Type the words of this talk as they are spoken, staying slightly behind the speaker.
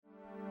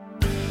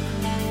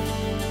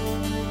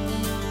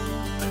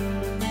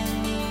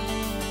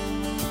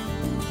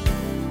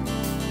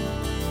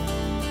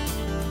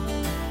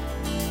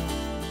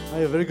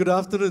A very good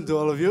afternoon to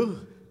all of you.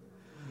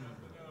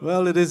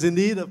 Well, it is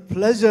indeed a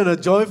pleasure and a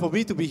joy for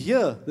me to be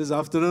here this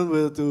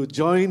afternoon to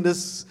join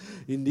this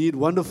indeed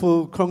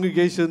wonderful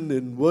congregation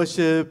in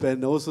worship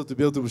and also to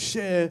be able to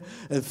share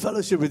and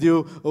fellowship with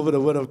you over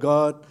the Word of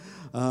God.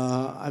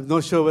 I'm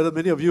not sure whether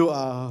many of you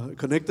are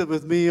connected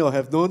with me or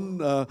have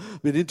been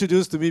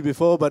introduced to me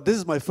before, but this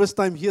is my first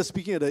time here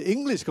speaking at the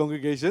English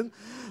congregation.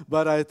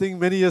 But I think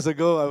many years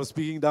ago I was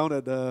speaking down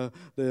at the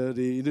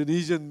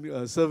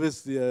Indonesian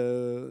service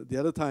the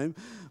other time.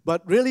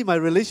 But really my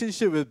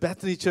relationship with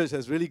Bethany Church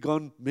has really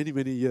gone many,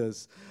 many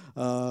years.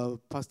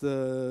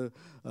 Pastor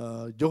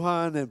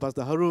Johan and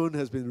Pastor Harun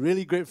has been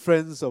really great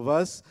friends of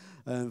us,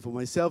 and for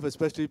myself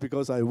especially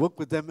because I work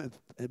with them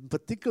in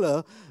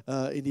particular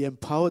in the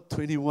Empowered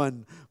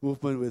 21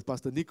 movement with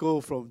Pastor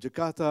Nico from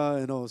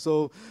Jakarta and all.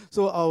 So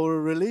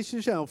our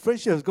relationship, our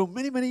friendship has gone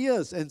many, many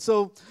years. And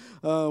so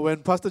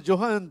when Pastor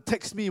Johan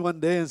texted me one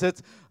day and said,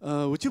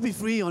 would you be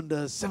free on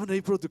the 7th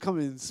April to come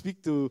and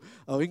speak to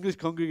our English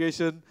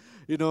congregation?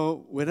 You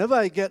know, whenever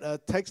I get a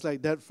text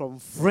like that from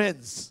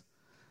friends,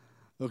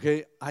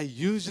 okay, I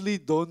usually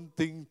don't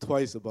think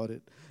twice about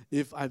it.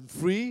 If I'm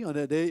free on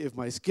that day, if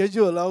my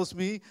schedule allows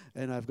me,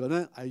 and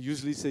I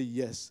usually say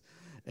yes.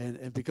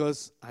 And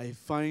because I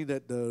find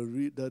that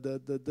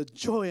the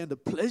joy and the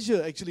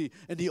pleasure actually,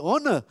 and the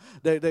honor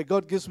that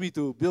God gives me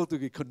to be able to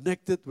get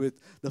connected with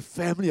the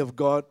family of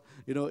God,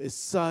 you know, is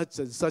such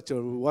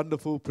a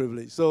wonderful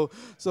privilege. So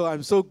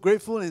I'm so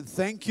grateful and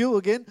thank you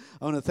again.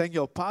 I want to thank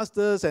your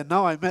pastors, and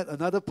now I met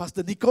another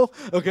Pastor Nico,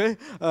 okay?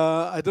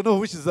 I don't know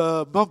which is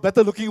the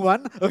better looking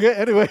one, okay?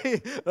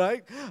 Anyway,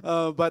 right?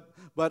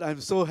 But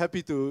I'm so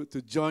happy to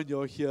join you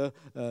all here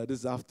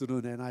this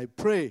afternoon, and I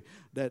pray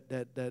that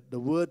the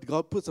word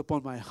God puts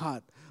upon my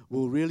heart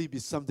will really be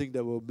something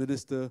that will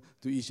minister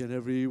to each and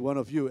every one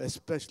of you,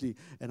 especially,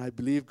 and I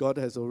believe God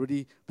has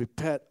already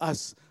prepared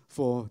us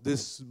for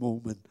this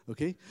moment,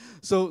 okay?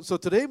 So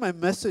today my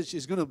message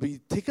is going to be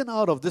taken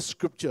out of this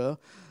scripture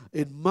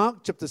in Mark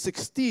chapter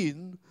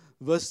 16,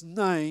 verse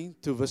 9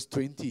 to verse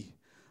 20.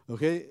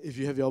 Okay, if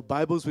you have your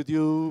Bibles with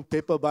you,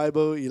 paper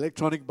Bible,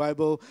 electronic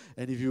Bible,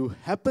 and if you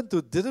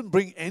didn't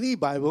bring any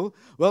Bible,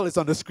 well, it's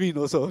on the screen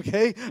also,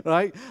 okay,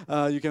 right?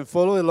 You can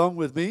follow along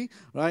with me,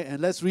 right?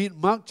 And let's read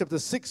Mark chapter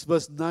 6,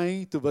 verse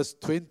 9 to verse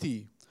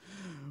 20.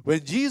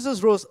 When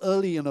Jesus rose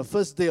early on the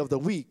first day of the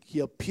week, he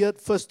appeared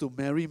first to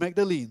Mary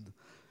Magdalene,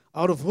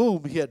 out of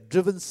whom he had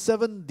driven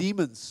 7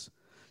 demons.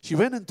 She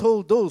went and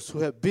told those who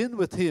had been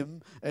with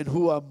him and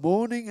who are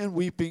mourning and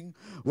weeping.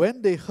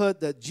 When they heard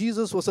that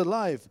Jesus was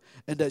alive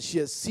and that she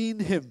had seen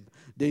him,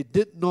 they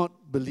did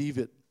not believe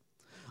it.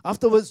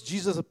 Afterwards,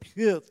 Jesus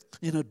appeared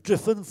in a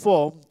different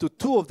form to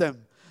 2 of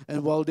them.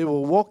 And while they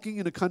were walking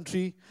in the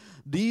country,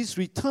 these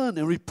returned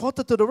and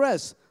reported to the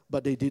rest,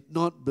 but they did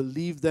not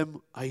believe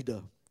them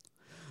either.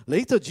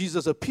 Later,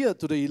 Jesus appeared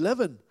to the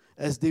 11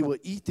 as they were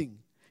eating.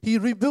 He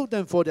rebuked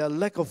them for their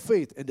lack of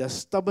faith and their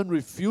stubborn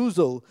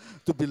refusal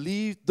to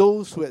believe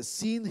those who had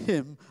seen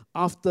him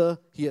after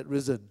he had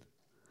risen.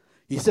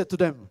 He said to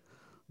them,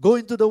 "Go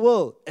into the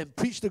world and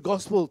preach the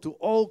gospel to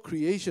all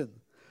creation.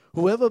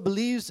 Whoever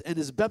believes and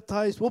is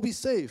baptized will be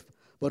saved,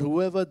 but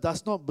whoever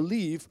does not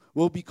believe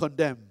will be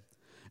condemned.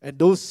 And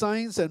those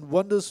signs and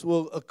wonders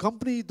will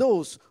accompany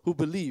those who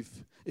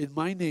believe. In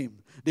my name,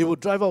 they will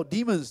drive out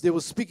demons, they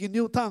will speak in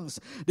new tongues,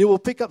 they will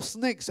pick up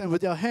snakes and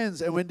with their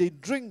hands, and when they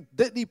drink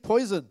deadly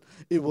poison,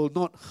 it will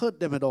not hurt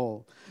them at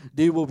all.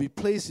 They will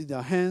place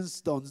their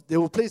hands on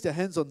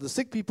the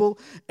sick people,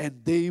 and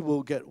they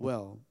will get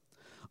well."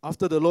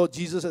 After the Lord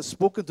Jesus had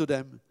spoken to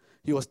them,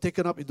 he was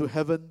taken up into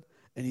heaven,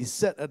 and he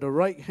sat at the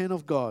right hand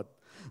of God.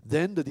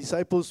 Then the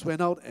disciples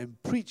went out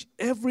and preached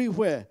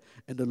everywhere,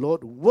 and the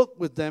Lord worked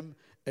with them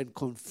and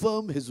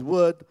confirmed his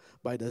word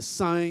by the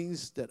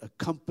signs that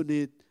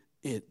accompanied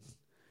it.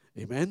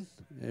 Amen?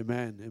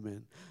 Amen.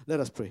 Amen. Let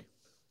us pray.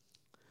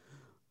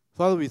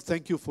 Father, we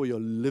thank you for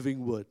your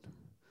living word.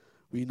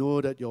 We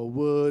know that your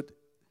word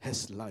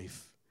has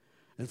life.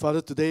 And Father,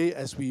 today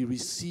as we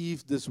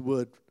receive this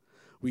word,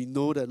 we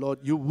know that, Lord,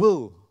 you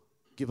will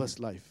give us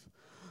life.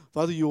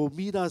 Father, you will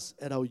meet us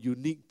at our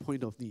unique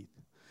point of need.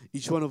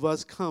 Each one of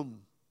us come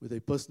with a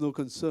personal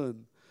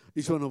concern.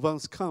 Each one of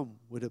us come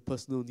with a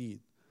personal need.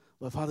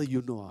 But Father,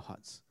 you know our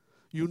hearts.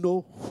 You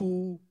know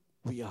who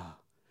we are.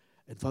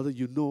 And Father,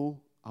 you know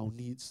our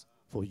needs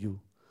for you.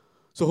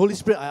 So Holy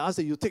Spirit, I ask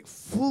that you take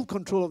full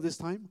control of this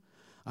time.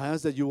 I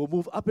ask that you will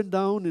move up and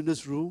down in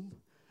this room,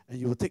 and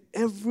you will take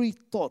every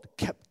thought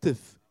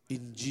captive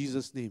in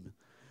Jesus' name.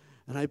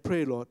 And I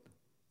pray, Lord,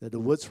 that the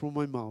words from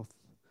my mouth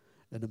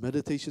and the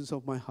meditations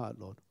of my heart,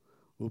 Lord,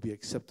 will be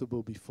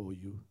acceptable before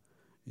you.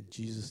 In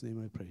Jesus' name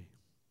I pray.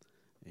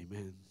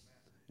 Amen.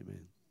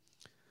 Amen.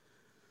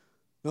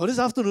 Now this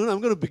afternoon,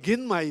 I'm going to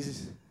begin my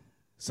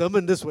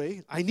sermon this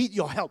way. I need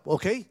your help,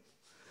 okay?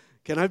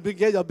 Can I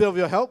get a bit of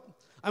your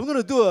help? I'm going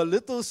to do a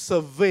little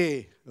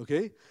survey,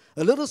 okay?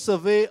 A little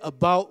survey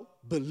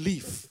about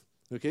belief,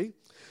 okay?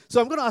 So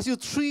I'm going to ask you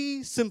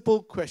 3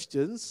 simple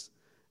questions,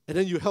 and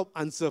then you help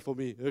answer for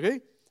me, okay?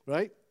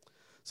 Right?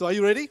 So are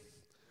you ready?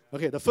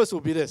 Okay, the first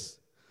will be this.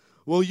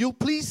 will you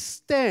please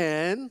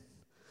stand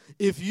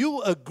if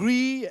you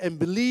agree and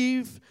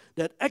believe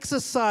that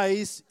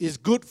exercise is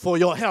good for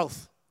your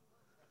health?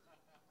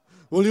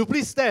 Will you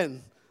please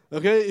stand,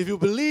 okay, if you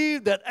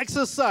believe that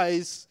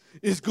exercise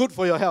is good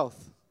for your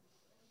health?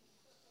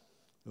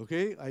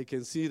 Okay, I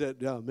can see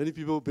that, yeah, many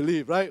people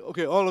believe, right?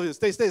 Okay, all of you,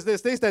 stay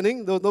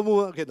standing. Don't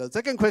move. Okay, the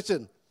second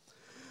question.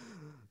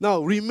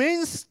 Now,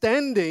 remain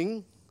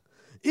standing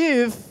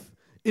if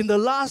in the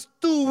last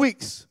 2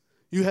 weeks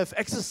you have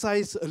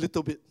exercised a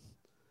little bit.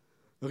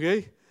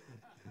 Okay?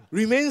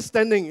 Remain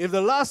standing if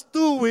the last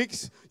 2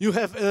 weeks you've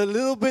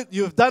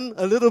done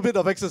a little bit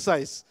of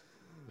exercise.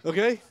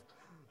 Okay?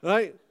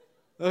 Right?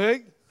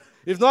 Okay?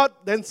 If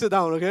not, then sit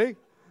down, okay?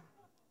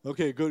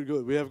 Okay, good.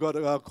 We have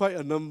got quite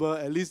a number,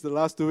 at least the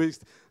last 2 weeks,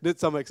 did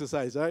some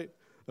exercise, right?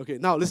 Okay,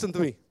 now listen to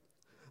me.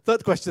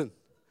 Third question.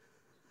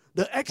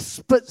 The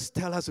experts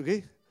tell us,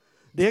 okay?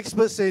 The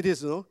experts say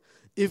this,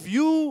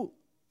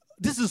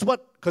 this is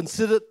what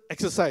considered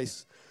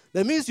exercise.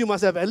 That means you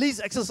must have at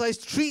least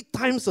exercised 3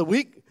 times a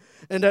week,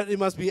 and that it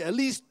must be at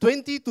least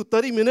 20 to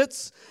 30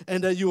 minutes,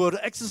 and that you will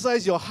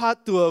exercise your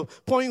heart to a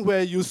point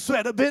where you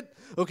sweat a bit,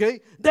 okay?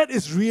 That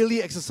is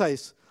really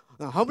exercise.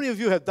 Now, how many of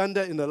you have done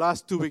that in the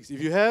last 2 weeks?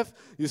 If you have,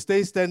 you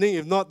stay standing.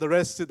 If not, the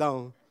rest sit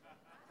down.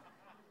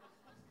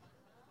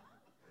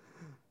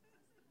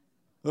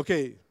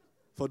 Okay,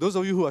 for those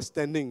of you who are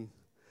standing,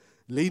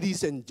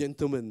 ladies and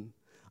gentlemen,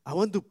 I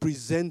want to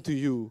present to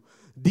you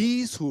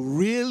these who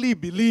really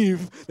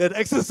believe that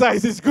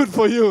exercise is good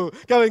for you.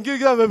 Come and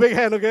give them a big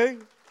hand, okay?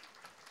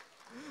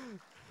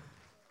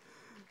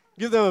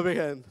 Give them a big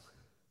hand.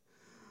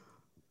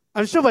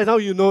 I'm sure by now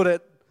you know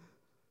that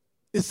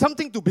it's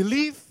something to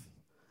believe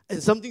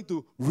and something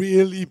to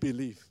really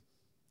believe.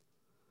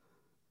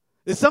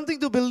 It's something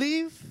to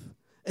believe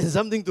and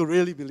something to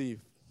really believe.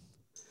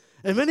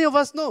 And many of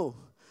us know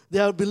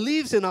there are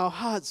beliefs in our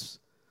hearts,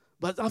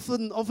 but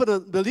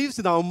often beliefs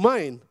in our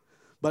mind,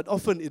 but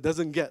often it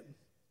doesn't get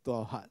to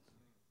our heart.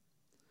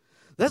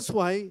 That's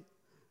why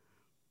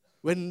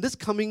when this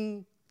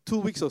coming 2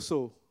 weeks or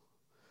so,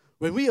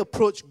 when we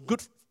approach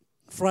Good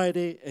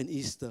Friday and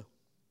Easter,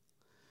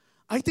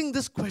 I think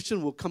this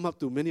question will come up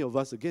to many of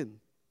us again.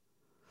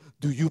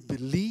 Do you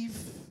believe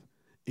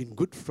in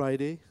Good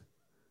Friday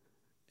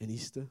and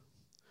Easter?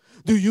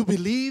 Do you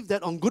believe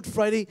that on Good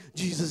Friday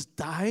Jesus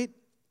died?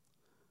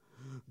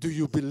 Do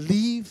you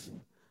believe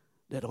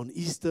that on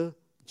Easter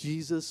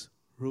Jesus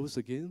rose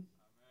again?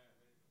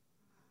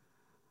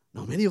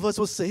 Now, many of us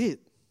will say it.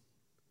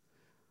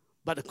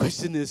 But the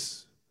question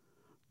is,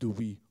 do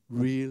we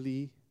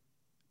really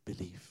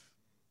believe?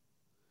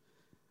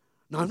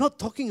 Now, I'm not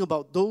talking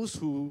about those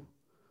who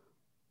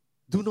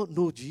do not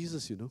know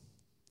Jesus,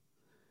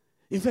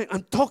 In fact,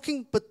 I'm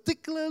talking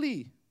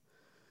particularly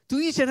to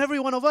each and every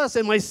one of us,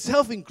 and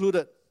myself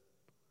included.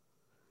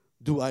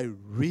 Do I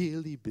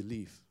really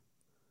believe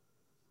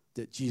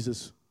that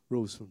Jesus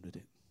rose from the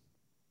dead?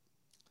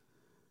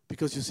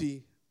 Because you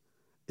see,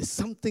 it's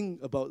something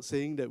about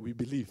saying that we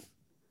believe.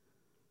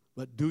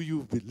 But do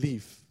you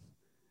believe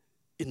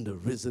in the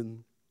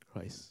risen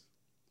Christ?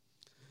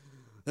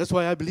 That's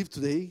why I believe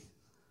today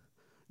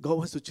God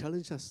wants to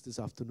challenge us this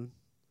afternoon.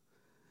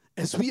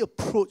 As we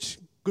approach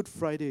Good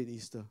Friday and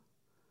Easter,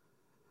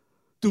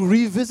 to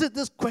revisit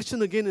this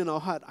question again in our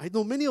heart. I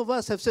know many of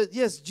us have said,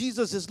 yes,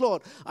 Jesus is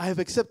Lord. I have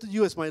accepted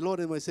you as my Lord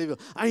and my Savior.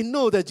 I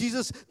know that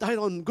Jesus died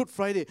on Good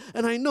Friday,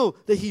 and I know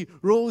that He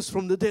rose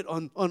from the dead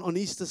on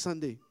Easter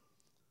Sunday.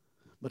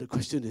 But the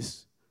question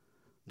is,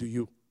 do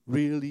you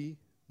really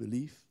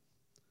believe?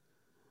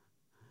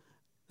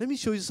 Let me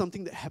show you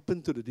something that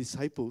happened to the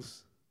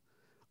disciples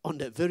on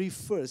that very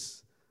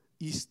first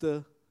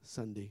Easter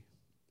Sunday.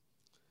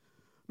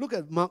 Look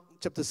at Mark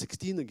chapter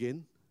 16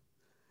 again,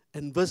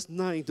 and verse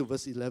 9 to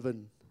verse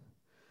 11.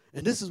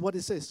 And this is what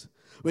it says.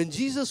 When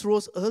Jesus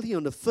rose early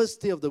on the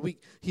first day of the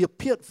week, He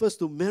appeared first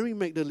to Mary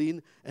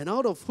Magdalene, and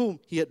out of whom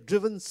He had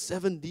driven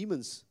 7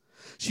 demons.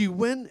 She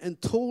went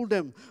and told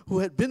them who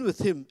had been with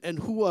Him and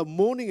who were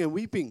mourning and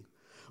weeping.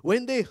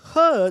 When they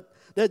heard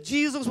that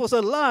Jesus was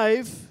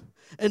alive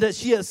and that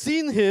she had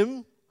seen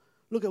Him,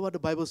 look at what the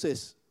Bible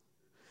says.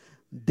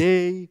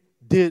 They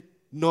did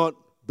not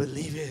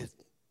believe it.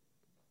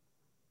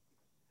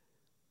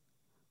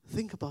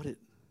 Think about it.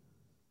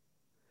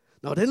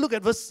 Now then look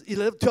at verse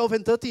 11, 12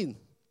 and 13.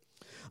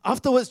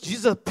 Afterwards,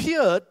 Jesus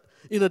appeared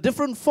in a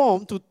different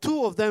form to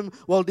 2 of them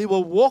while they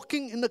were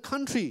walking in the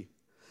country.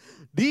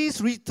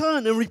 These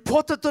returned and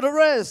reported to the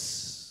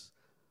rest.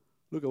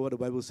 Look at what the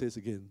Bible says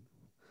again.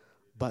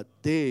 But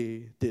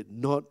they did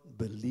not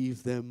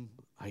believe them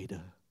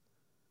either.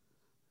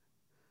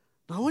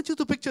 Now I want you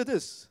to picture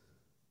this.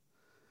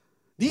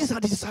 These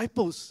are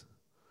disciples.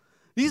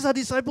 These are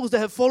disciples that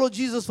have followed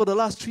Jesus for the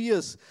last 3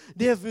 years.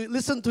 They have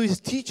listened to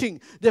His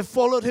teaching. They've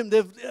followed Him.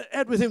 They've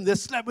ate with Him. They've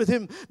slept with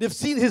Him. They've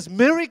seen His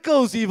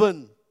miracles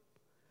even.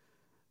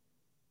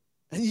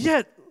 And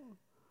yet,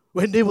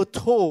 when they were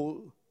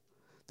told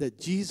that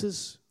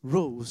Jesus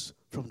rose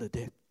from the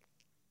dead,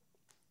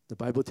 the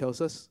Bible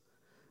tells us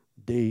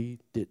they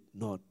did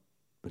not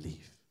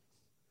believe.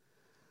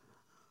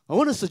 I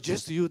want to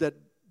suggest to you that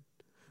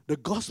the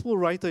gospel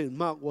writer in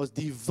Mark was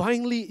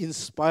divinely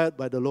inspired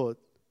by the Lord,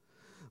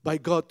 by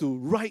God, to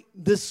write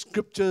this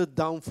scripture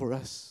down for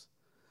us,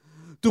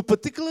 to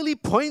particularly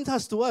point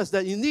us to us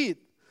that indeed,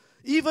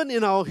 even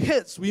in our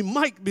heads, we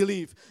might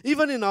believe.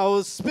 Even in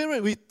our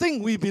spirit, we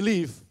think we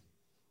believe.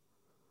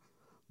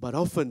 But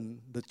often,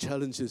 the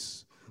challenge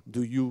is,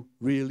 do you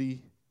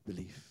really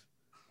believe?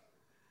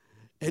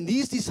 And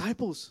these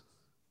disciples,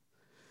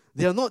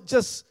 they are not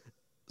just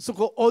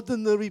so-called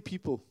ordinary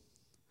people.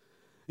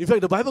 In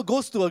fact, the Bible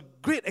goes to a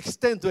great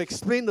extent to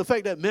explain the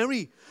fact that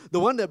Mary, the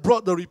one that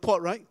brought the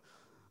report, right?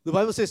 The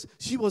Bible says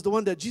she was the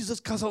one that Jesus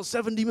cast out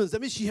 7 demons.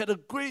 That means she had a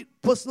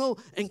great personal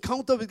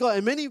encounter with God.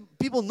 And many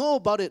people know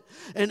about it.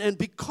 And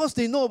because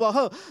they know about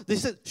her, they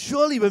said,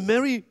 surely when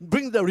Mary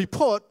brings the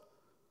report,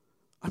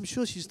 I'm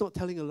sure she's not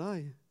telling a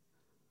lie.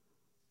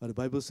 But the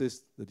Bible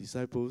says the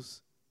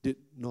disciples did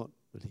not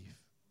believe.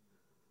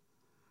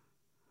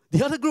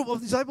 The other group of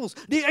disciples,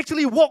 they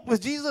actually walked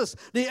with Jesus.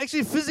 They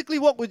actually physically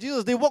walked with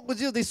Jesus. They walked with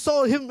Jesus. They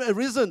saw him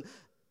risen.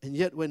 And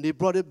yet when they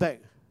brought it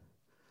back,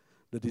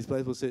 the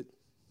disciples said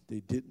they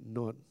did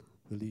not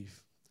believe.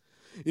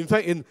 In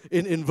fact,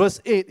 in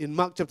verse 8 in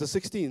Mark chapter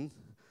 16,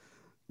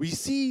 we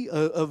see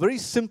a very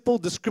simple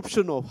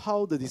description of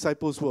how the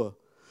disciples were.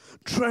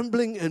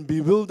 Trembling and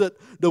bewildered,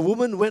 the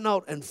woman went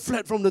out and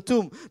fled from the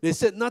tomb. They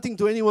said nothing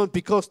to anyone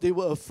because they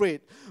were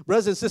afraid.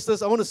 Brothers and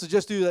sisters, I want to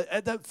suggest to you that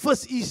at that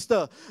first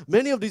Easter,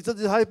 many of these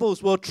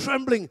disciples were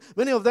trembling.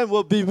 Many of them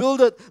were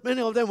bewildered.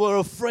 Many of them were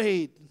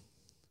afraid.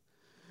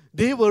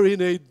 They were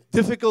in a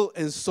difficult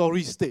and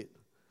sorry state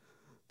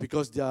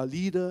because their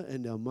leader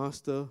and their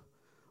master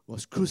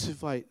was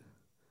crucified.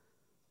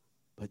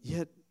 But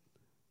yet,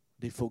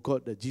 they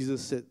forgot that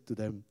Jesus said to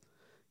them,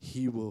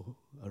 he will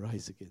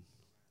arise again.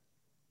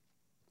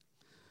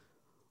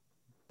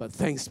 But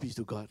thanks be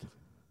to God.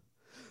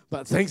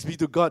 But thanks be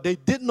to God, they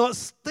did not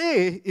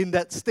stay in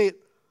that state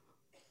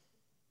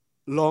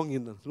long.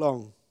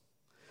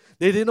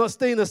 They did not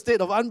stay in a state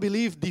of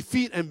unbelief,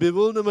 defeat, and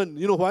bewilderment.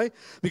 You know why?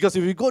 Because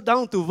if we go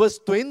down to verse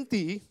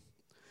 20,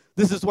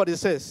 this is what it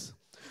says.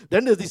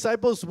 Then the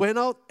disciples went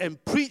out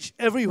and preached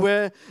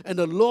everywhere, and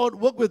the Lord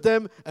worked with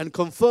them and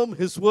confirmed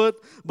his word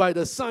by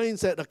the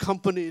signs that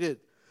accompanied it.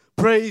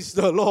 Praise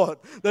the Lord.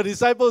 The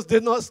disciples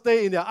did not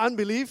stay in their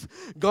unbelief.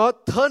 God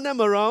turned them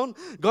around.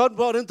 God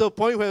brought them to a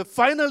point where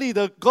finally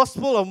the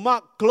Gospel of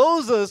Mark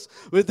closes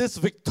with this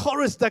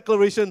victorious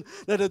declaration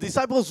that the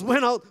disciples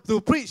went out to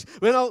preach,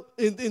 went out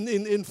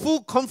in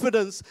full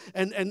confidence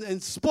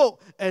and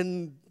spoke,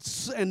 and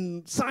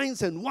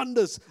signs and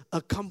wonders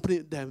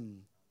accompanied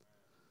them.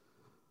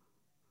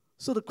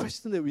 So the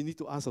question that we need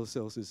to ask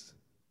ourselves is,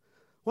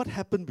 what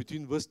happened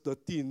between verse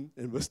 13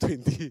 and verse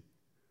 20?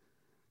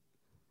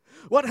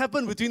 What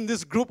happened between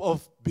this group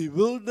of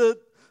bewildered,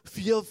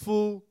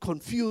 fearful,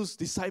 confused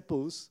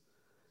disciples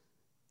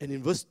and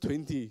in verse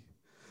 20,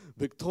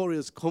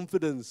 victorious,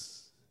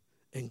 confidence,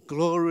 and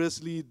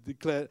gloriously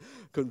declared,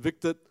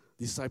 convicted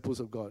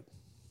disciples of God?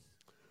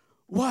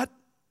 What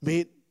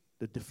made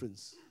the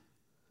difference?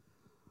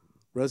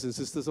 Brothers and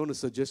sisters, I want to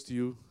suggest to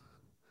you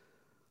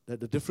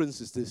that the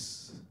difference is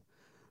this.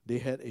 They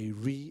had a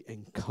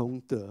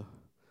re-encounter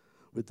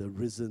with the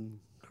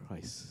risen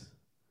Christ.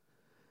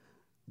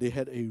 They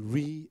had a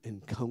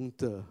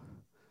re-encounter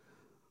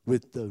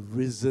with the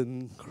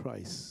risen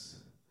Christ.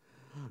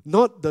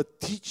 Not the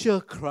teacher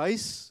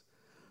Christ,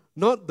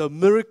 not the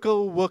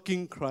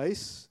miracle-working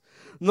Christ,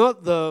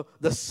 not the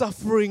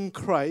suffering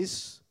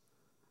Christ,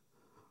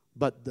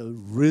 but the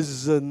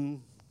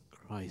risen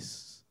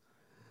Christ.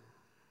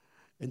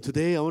 And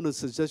today I want to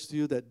suggest to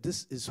you that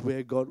this is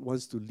where God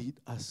wants to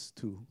lead us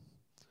to.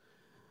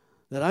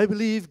 That I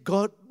believe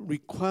God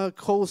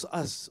calls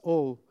us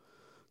all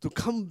to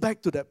come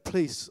back to that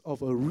place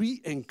of a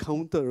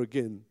re-encounter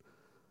again.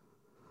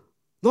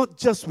 Not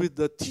just with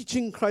the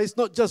teaching Christ,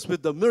 not just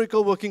with the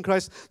miracle-working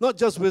Christ, not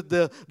just with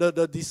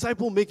the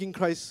disciple-making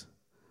Christ,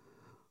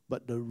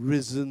 but the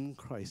risen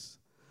Christ.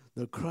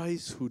 The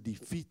Christ who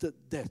defeated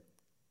death,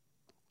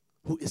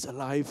 who is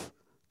alive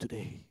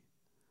today.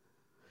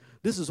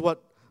 This is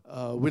what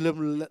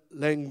William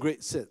Lane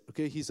Craig said.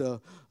 Okay, he's a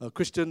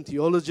Christian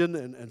theologian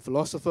and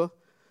philosopher.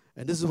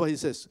 And this is what he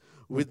says.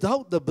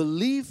 Without the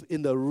belief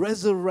in the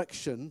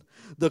resurrection,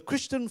 the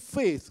Christian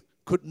faith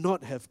could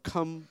not have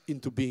come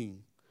into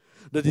being.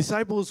 The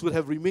disciples would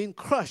have remained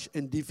crushed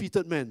and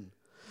defeated men.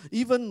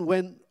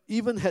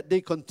 Even had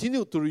they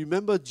continued to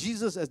remember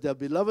Jesus as their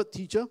beloved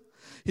teacher,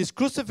 his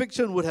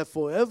crucifixion would have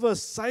forever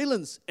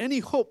silenced any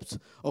hopes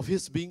of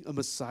his being a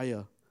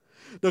Messiah.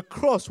 The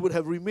cross would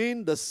have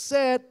remained the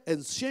sad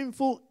and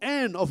shameful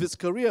end of his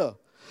career.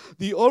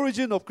 The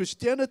origin of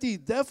Christianity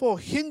therefore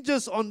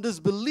hinges on this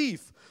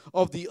belief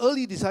of the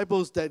early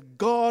disciples that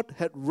God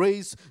had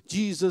raised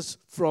Jesus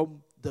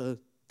from the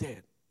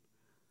dead.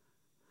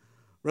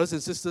 Brothers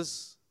and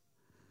sisters,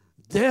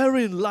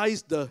 therein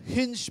lies the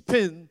hinge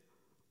pin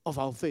of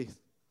our faith.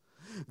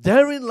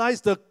 Therein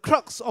lies the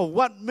crux of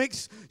what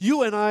makes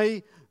you and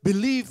I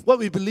believe what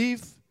we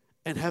believe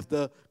and have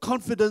the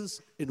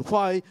confidence in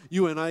why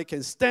you and I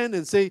can stand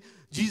and say,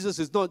 Jesus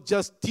is not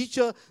just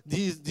teacher,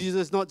 Jesus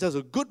is not just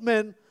a good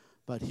man,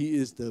 but he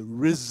is the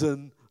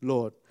risen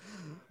Lord.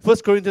 1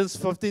 Corinthians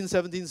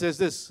 15:17 says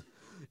this,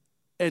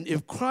 and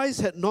if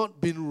Christ had not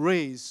been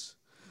raised,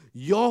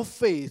 your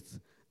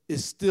faith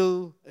is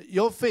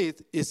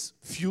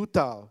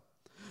futile.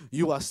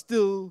 You are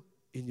still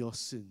in your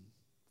sin.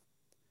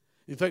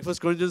 In fact, 1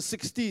 Corinthians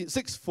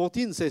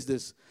 6:14 says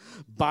this,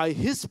 by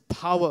his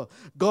power,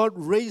 God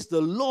raised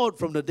the Lord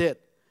from the dead,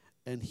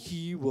 and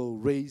he will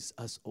raise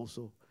us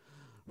also.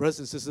 Brothers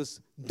and sisters,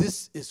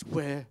 this is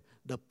where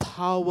the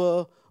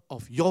power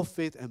of your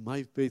faith and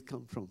my faith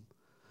come from.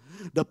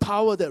 The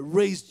power that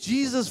raised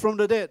Jesus from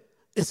the dead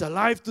is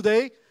alive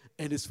today,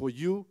 and is for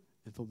you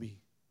and for me.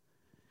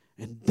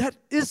 And that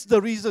is the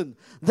reason,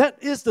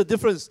 that is the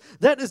difference,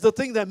 that is the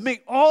thing that made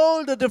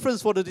all the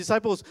difference for the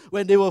disciples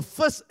when they were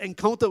first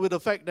encountered with the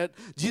fact that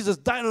Jesus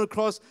died on the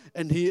cross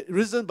and he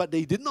risen, but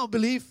they did not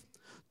believe,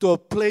 to a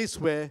place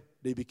where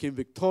they became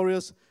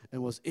victorious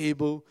and was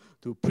able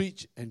to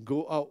preach and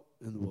go out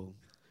in the world.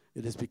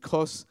 It is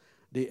because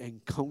they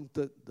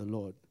encountered the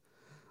Lord.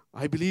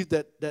 I believe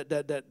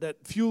that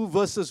few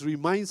verses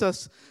reminds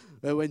us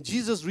that when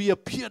Jesus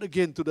reappeared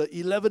again to the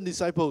 11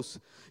 disciples,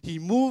 he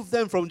moved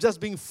them from just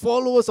being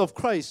followers of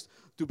Christ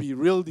to be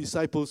real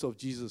disciples of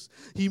Jesus.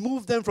 He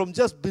moved them from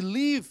just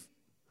belief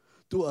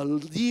to a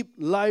deep,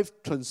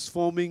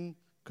 life-transforming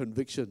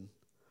conviction.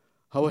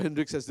 Howard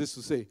Hendricks has this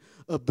to say,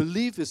 a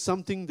belief is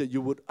something that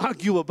you would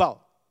argue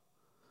about.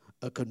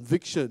 A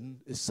conviction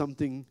is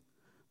something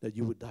that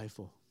you would die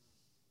for.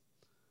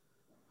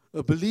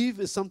 A belief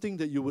is something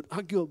that you would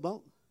argue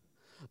about.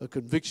 A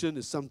conviction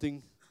is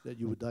something that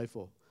you would die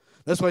for.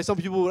 That's why some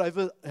people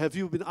would have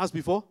you been asked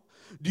before,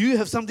 do you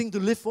have something to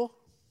live for?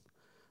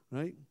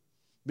 Right?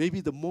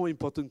 Maybe the more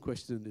important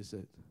question is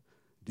that,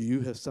 do you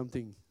have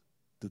something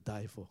to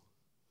die for?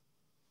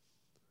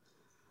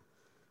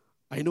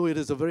 I know it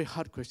is a very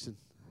hard question.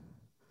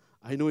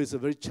 I know it's a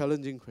very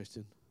challenging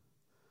question.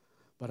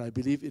 But I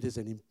believe it is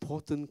an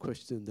important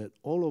question that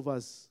all of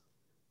us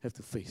have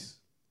to face.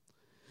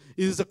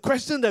 It is a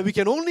question that we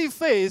can only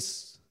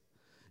face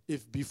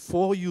if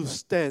before you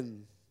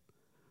stand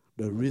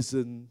the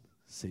risen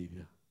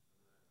Savior.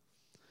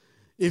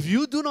 If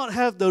you do not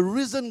have the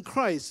risen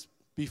Christ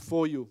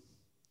before you,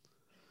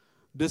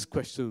 this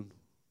question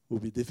will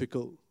be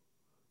difficult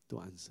to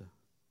answer.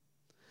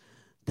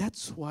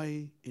 That's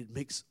why it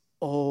makes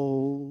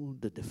all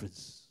the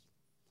difference.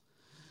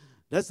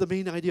 That's the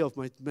main idea of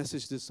my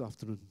message this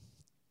afternoon.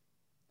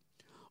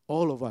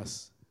 All of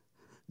us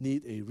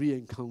need a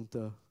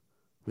re-encounter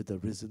with the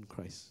risen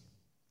Christ.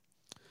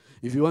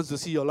 If you want to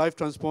see your life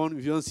transformed,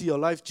 if you want to see your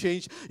life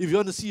change, if you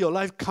want to see your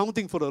life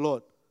counting for the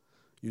Lord,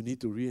 you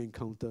need to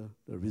re-encounter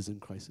the risen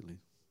Christ alone.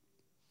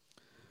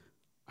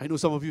 I know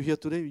some of you here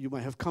today, you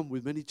might have come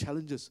with many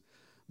challenges,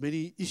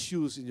 many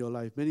issues in your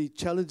life, many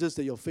challenges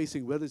that you're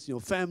facing, whether it's in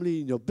your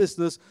family, in your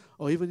business,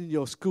 or even in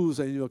your schools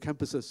and in your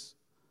campuses.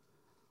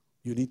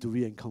 You need to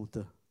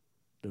re-encounter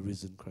the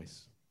risen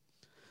Christ.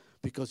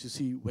 Because you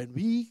see, when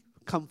we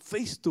come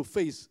face to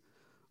face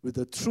with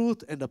the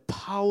truth and the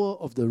power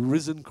of the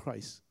risen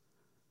Christ,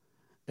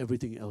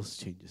 everything else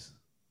changes.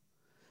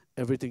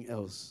 Everything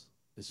else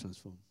is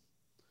transformed.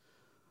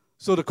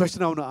 So the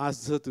question I want to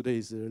answer today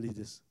is really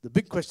this. The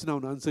big question I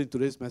want to answer in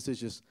today's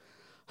message is,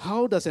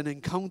 how does an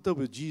encounter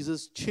with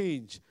Jesus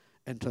change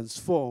and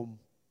transform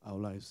our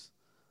lives?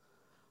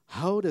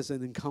 How does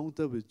an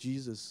encounter with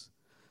Jesus,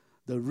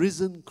 the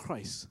risen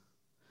Christ,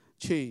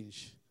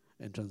 change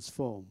and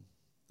transform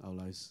our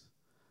lives?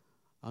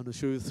 I want to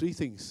show you three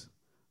things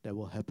that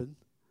will happen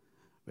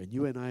when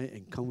you and I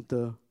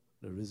encounter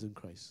the risen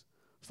Christ.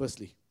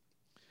 Firstly,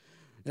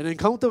 an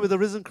encounter with the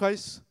risen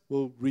Christ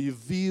will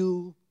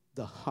reveal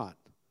the heart.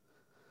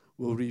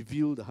 Will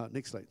reveal the heart.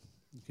 Next slide.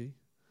 Okay.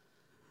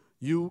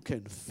 You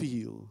can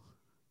feel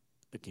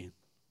again.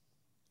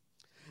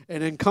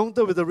 An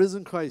encounter with the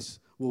risen Christ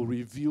will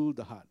reveal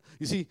the heart.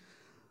 You see,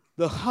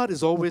 the heart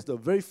is always the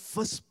very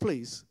first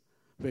place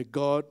where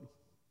God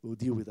will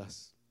deal with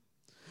us.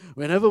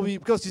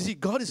 Because you see,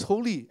 God is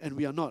holy and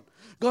we are not.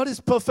 God is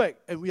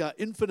perfect and we are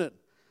infinite.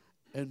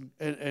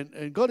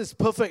 And God is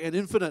perfect and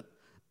infinite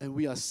and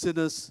we are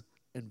sinners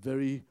and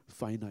very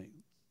finite.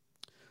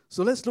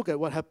 So let's look at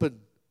what happened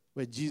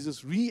when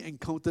Jesus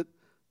re-encountered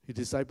his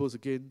disciples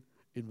again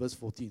in verse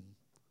 14.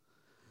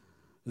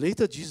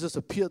 Later, Jesus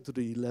appeared to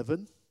the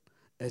 11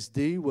 as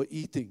they were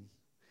eating.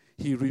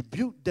 He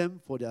rebuked them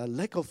for their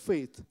lack of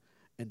faith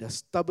and their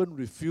stubborn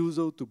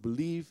refusal to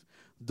believe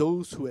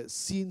those who had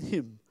seen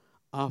him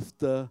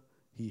after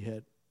he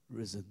had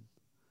risen.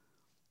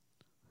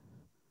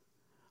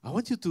 I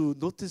want you to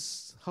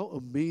notice how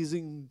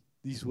amazing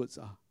these words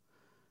are.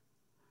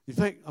 In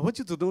fact, I want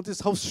you to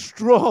notice how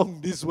strong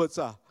these words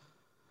are.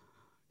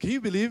 Can you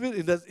believe it?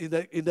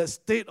 In that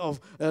state of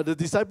the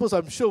disciples,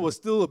 I'm sure, were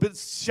still a bit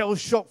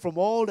shell-shocked from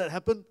all that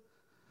happened.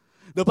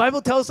 The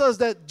Bible tells us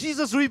that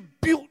Jesus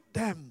rebuked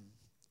them.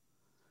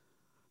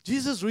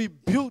 Jesus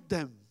rebuked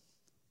them.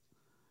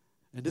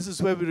 And this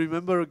is where we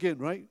remember again,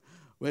 right?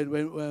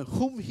 when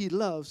whom he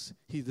loves,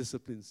 he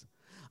disciplines.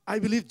 I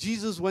believe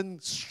Jesus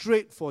went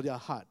straight for their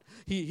heart.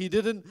 He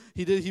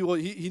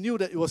knew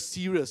that it was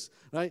serious,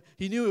 right?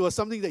 He knew it was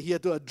something that he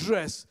had to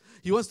address.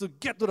 He wants to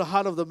get to the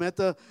heart of the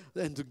matter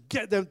and to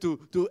get them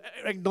to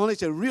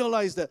acknowledge and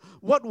realize that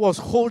what was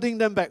holding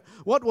them back.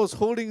 What was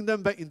holding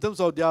them back in terms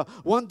of their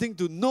wanting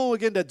to know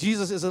again that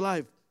Jesus is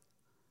alive.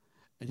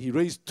 And he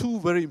raised two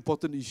very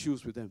important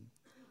issues with them.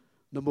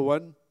 Number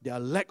one, their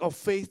lack of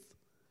faith.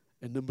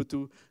 And number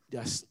two,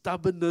 their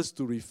stubbornness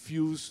to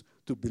refuse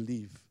to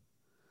believe.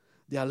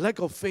 Their lack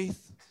of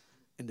faith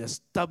and their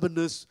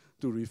stubbornness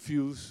to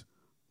refuse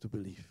to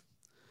believe.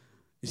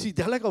 You see,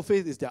 their lack of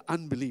faith is their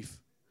unbelief.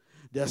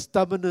 Their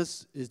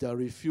stubbornness is their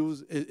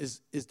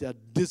is their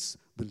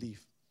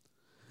disbelief.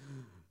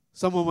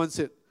 Someone once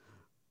said,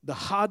 the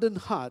hardened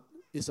heart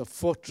is a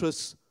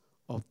fortress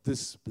of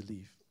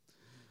disbelief.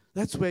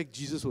 That's where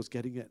Jesus was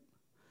getting at.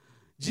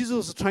 Jesus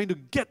was trying to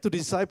get to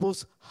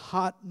disciples'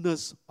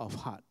 hardness of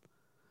heart,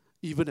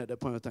 even at that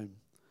point of time.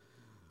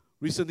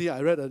 Recently,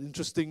 I read an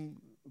interesting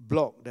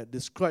blog that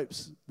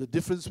describes the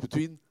difference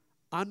between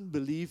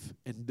unbelief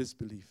and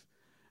disbelief.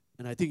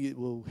 And I think it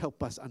will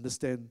help us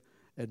understand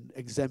and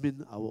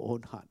examine our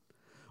own heart.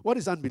 What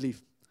is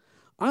unbelief?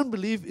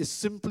 Unbelief is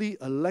simply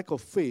a lack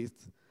of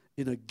faith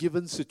in a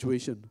given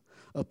situation.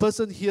 A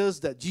person hears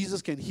that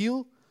Jesus can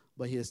heal,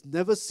 but he has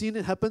never seen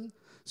it happen,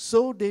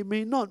 so they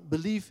may not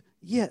believe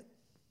yet.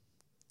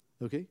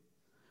 Okay?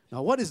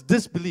 Now, what is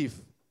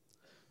disbelief?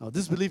 Now,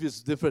 disbelief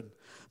is different.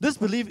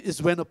 Disbelief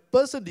is when a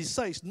person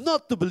decides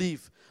not to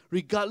believe,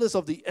 regardless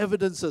of the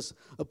evidences.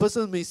 A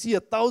person may see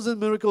 1,000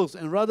 miracles,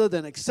 and rather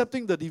than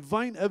accepting the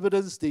divine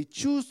evidence, they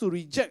choose to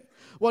reject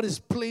what is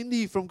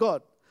plainly from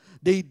God.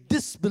 They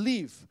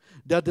disbelieve.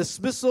 Their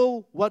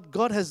dismissal, what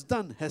God has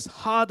done, has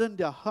hardened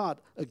their heart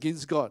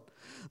against God.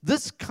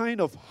 This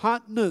kind of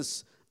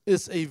hardness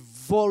is a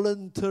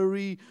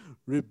voluntary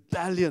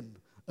rebellion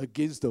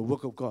against the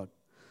work of God.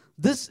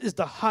 This is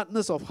the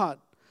hardness of heart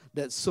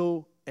that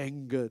so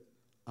angered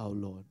our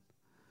Lord.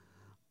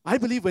 I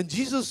believe when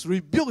Jesus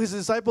rebuked his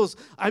disciples,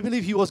 I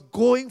believe he was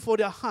going for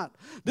their heart.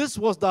 This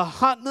was the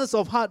hardness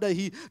of heart that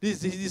he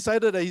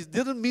decided that he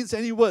didn't mince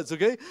any words,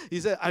 okay? He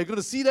said, I'm going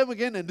to see them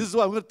again, and this is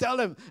what I'm going to tell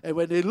them. And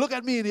when they look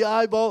at me in the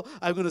eyeball,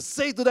 I'm going to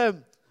say to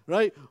them,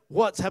 right,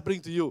 what's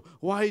happening to you?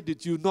 Why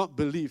did you not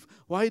believe?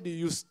 Why did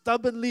you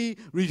stubbornly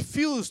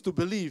refuse to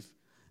believe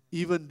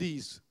even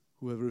these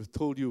who have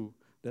told you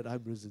that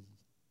I'm risen?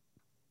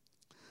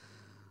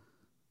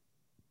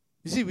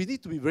 You see, we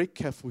need to be very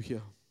careful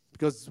here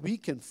because we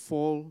can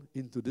fall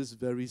into this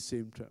very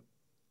same trap.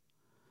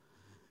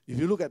 If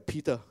you look at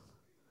Peter,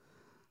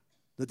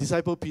 the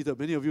disciple Peter,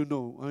 many of you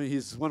know, I mean,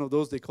 he's one of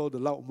those they call the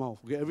loud mouth.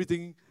 Okay,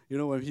 everything,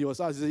 when he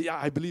was asked, he said, yeah,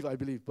 I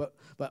believe. But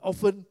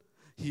often,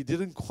 he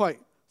didn't quite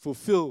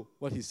fulfill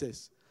what he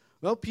says.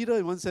 Well, Peter,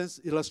 in one sense,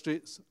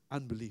 illustrates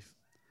unbelief.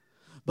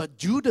 But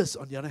Judas,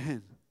 on the other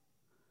hand,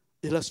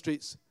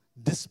 illustrates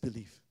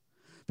disbelief.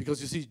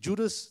 Because you see,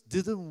 Judas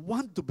didn't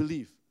want to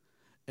believe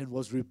and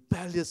was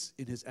rebellious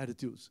in his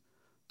attitudes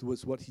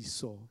towards what he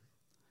saw.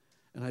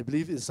 And I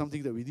believe it's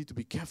something that we need to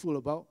be careful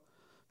about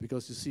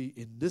because you see,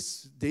 in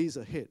these days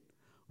ahead,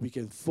 we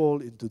can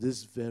fall into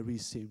this very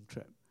same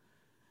trap.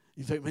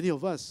 In fact, many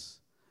of us,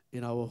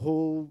 in our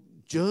whole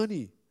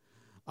journey,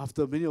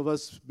 after many of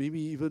us, maybe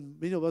even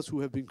many of us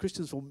who have been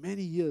Christians for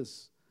many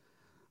years,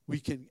 we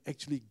can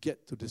actually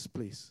get to this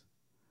place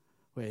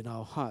where in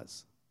our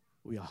hearts,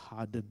 we are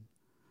hardened.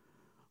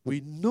 We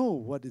know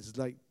what it's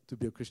like to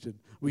be a Christian.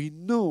 We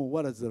know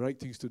what are the right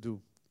things to do.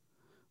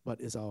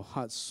 But is our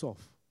heart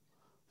soft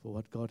for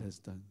what God has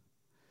done?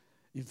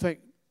 In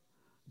fact,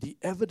 the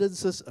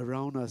evidences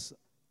around us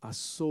are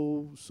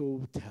so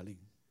telling.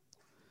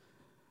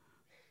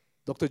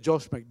 Dr.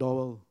 Josh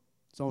McDowell,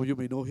 some of you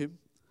may know him.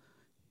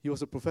 He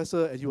was a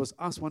professor and he was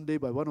asked one day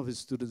by one of his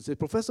students, say,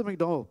 Professor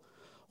McDowell,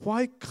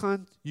 why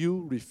can't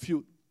you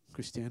refute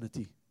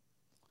Christianity?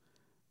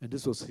 And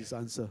this was his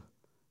answer.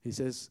 He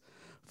says,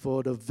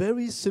 for the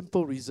very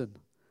simple reason,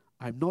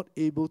 I'm not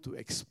able to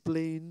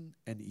explain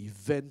an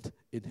event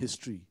in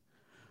history,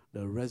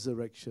 the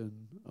resurrection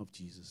of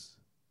Jesus.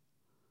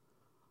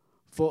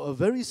 For a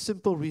very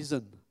simple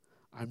reason,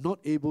 I'm not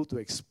able to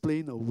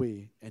explain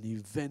away an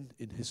event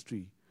in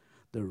history,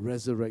 the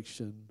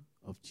resurrection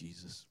of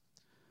Jesus.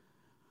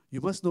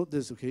 You must note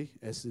this, okay,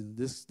 as in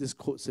this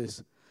quote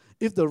says,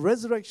 if the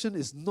resurrection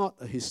is not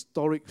a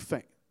historic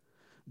fact,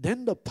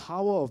 then the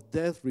power of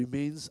death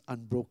remains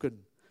unbroken,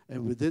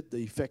 and with it the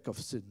effect of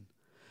sin.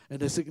 And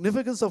the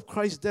significance of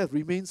Christ's death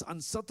remains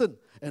uncertain,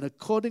 and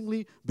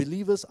accordingly,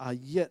 believers are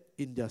yet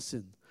in their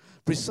sin,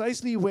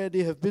 precisely where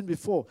they have been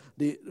before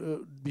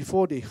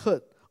they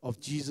heard of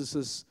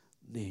Jesus'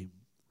 name.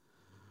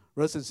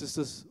 Brothers and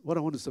sisters, what I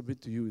want to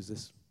submit to you is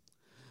this,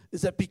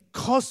 is that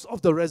because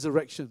of the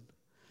resurrection,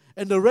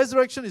 and the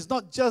resurrection is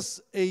not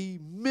just a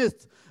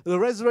myth, the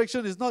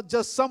resurrection is not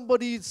just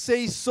somebody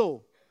says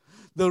so,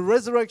 the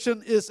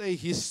resurrection is a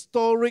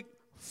historic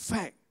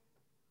fact.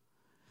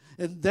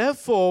 And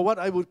therefore, what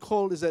I would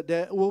call is that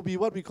there will be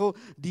what we call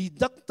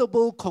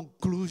deductible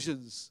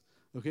conclusions.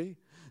 Okay?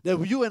 that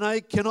you and I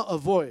cannot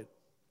avoid.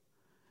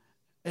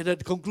 And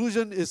that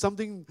conclusion is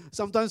something,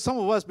 sometimes some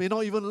of us may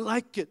not even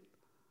like it.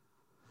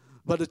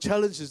 But the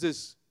challenge is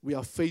this, we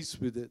are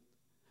faced with it.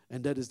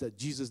 And that is that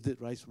Jesus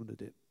did rise from the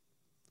dead.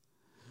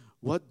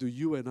 What do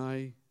you and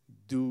I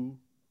do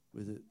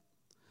with it?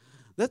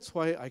 That's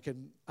why I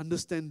can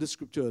understand this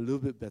scripture a little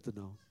bit better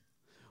now.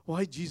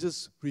 Why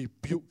Jesus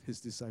rebuked his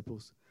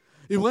disciples.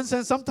 In one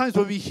sense, sometimes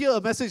when we hear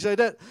a message like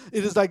that,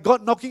 it is like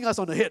God knocking us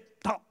on the head.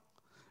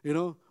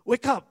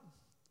 Wake up.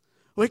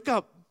 Wake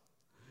up.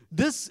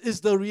 This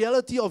is the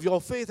reality of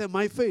your faith and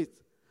my faith.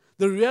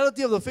 The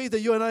reality of the faith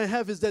that you and I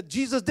have is that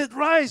Jesus did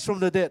rise from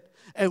the dead.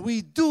 And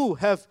we do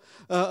have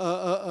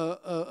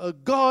a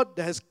God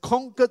that has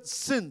conquered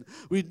sin.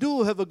 We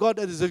do have a God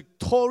that is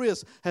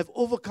victorious, have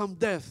overcome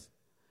death.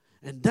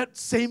 And that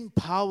same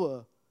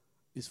power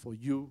is for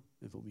you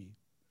and for me.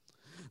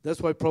 That's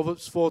why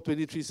Proverbs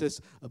 4:23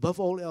 says, above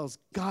all else,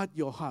 guard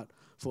your heart,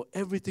 for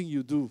everything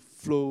you do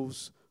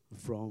flows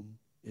from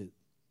it.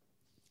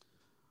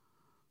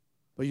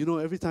 But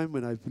every time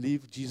when I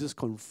believe Jesus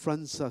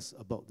confronts us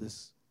about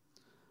this,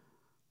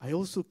 I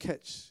also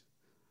catch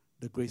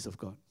the grace of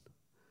God.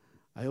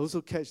 I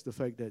also catch the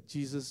fact that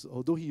Jesus,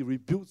 although he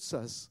rebukes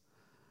us,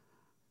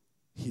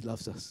 he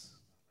loves us.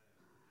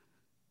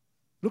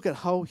 Look at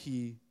how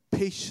he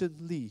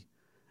patiently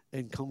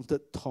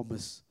encountered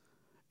Thomas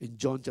in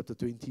John chapter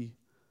 20,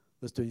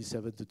 verse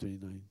 27 to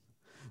 29.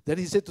 Then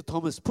he said to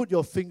Thomas, put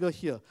your finger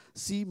here,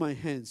 see my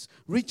hands,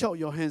 reach out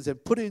your hands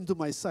and put it into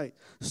my side.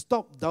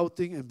 Stop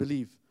doubting and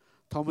believe.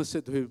 Thomas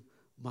said to him,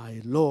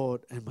 my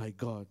Lord and my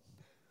God.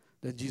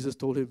 Then Jesus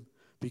told him,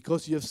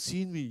 because you have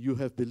seen me, you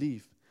have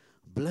believed.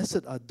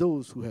 Blessed are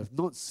those who have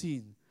not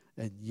seen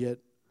and yet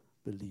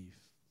believe.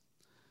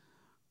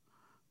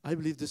 I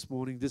believe this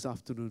morning, this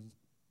afternoon,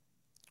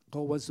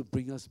 God wants to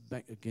bring us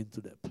back again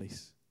to that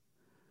place.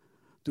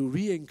 To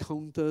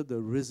re-encounter the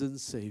risen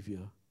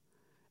Savior.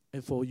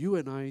 And for you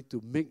and I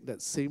to make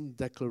that same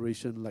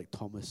declaration like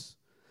Thomas.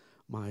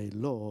 My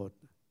Lord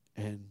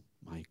and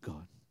my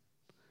God.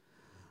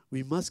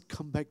 We must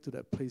come back to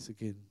that place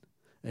again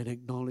and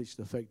acknowledge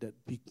the fact that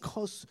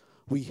because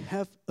we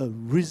have a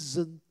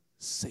risen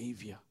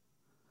Savior,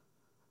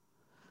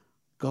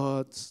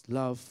 God's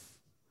love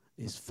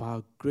is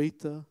far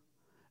greater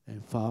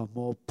and far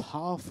more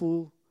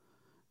powerful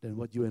than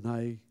what you and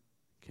I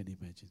can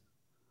imagine.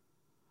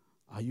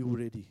 Are you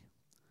ready?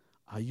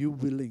 Are you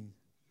willing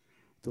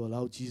to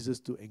allow Jesus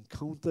to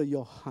encounter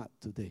your heart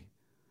today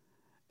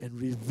and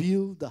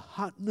reveal the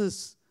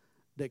hardness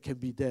that can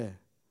be there?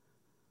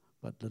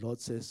 But the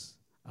Lord says,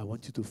 I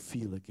want you to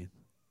feel again.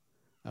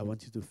 I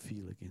want you to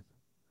feel again.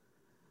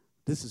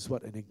 This is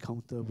what an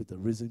encounter with the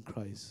risen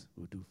Christ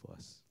will do for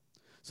us.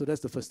 So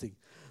that's the first thing.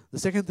 The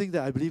second thing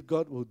that I believe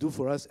God will do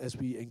for us as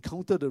we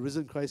encounter the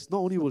risen Christ, not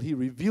only will he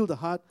reveal the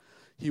heart,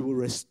 he will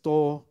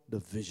restore the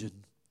vision.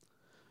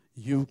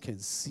 You can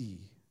see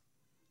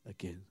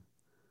again.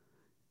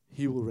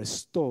 He will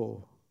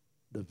restore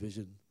the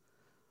vision.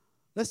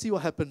 Let's see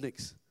what happened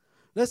next.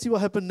 Let's see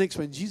what happened next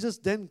when Jesus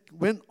then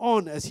went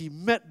on as he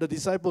met the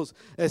disciples,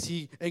 as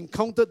he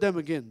encountered them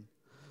again.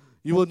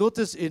 You will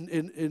notice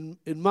in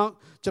Mark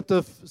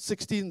chapter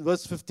 16,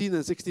 verse 15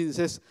 and 16, it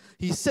says,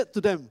 he said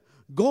to them,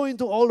 go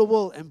into all the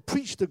world and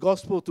preach the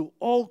gospel to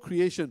all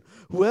creation.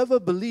 Whoever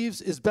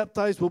believes is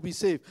baptized will be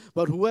saved,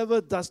 but whoever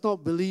does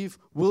not believe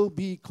will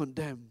be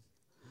condemned.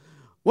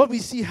 What we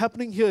see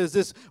happening here is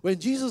this. When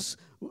Jesus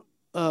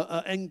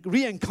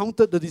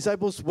re-encountered the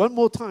disciples one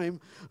more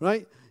time,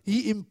 right?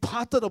 He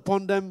imparted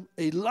upon them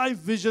a life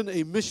vision,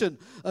 a mission,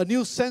 a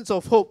new sense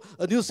of hope,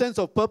 a new sense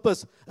of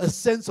purpose, a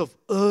sense of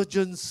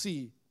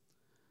urgency.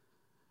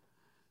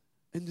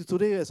 And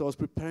today, as I was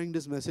preparing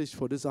this message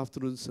for this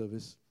afternoon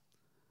service,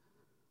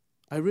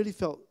 I really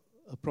felt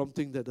a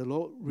prompting that the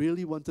Lord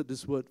really wanted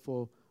this word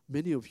for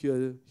many of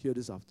you here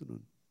this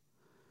afternoon.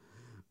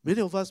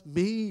 Many of us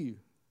may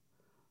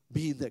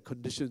be in that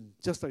condition,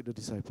 just like the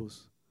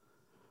disciples.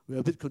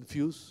 We're a bit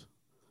confused.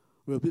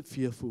 We're a bit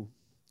fearful.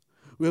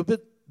 We're a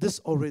bit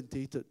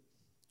disorientated.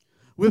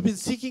 We've been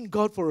seeking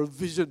God for a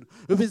vision.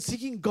 We've been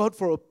seeking God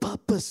for a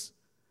purpose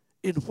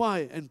in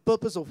why and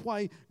purpose of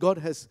why God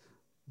has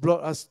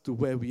brought us to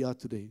where we are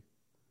today.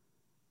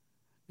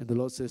 And the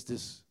Lord says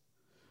this,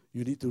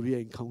 you need to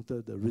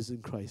re-encounter the risen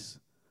Christ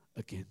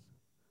again.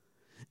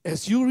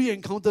 As you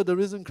re-encounter the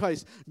risen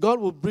Christ, God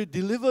will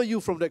deliver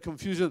you from that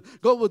confusion.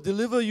 God will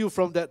deliver you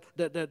from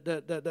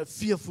that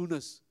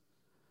fearfulness.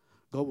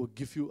 God will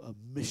give you a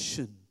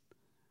mission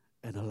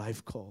and a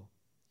life call.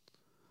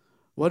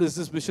 What is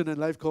this mission and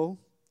life call?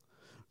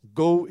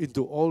 Go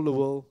into all the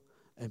world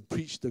and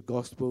preach the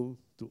gospel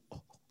to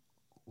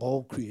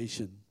all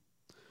creation.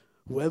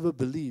 Whoever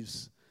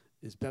believes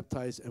is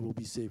baptized and will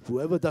be saved.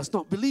 Whoever does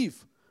not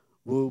believe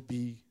will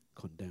be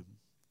condemned.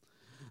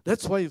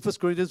 That's why in 1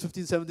 Corinthians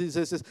 15:17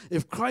 it says,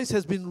 if Christ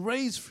has been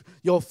raised,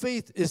 your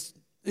faith is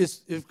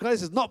if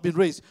Christ has not been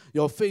raised,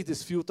 your faith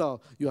is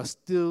futile. You are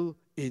still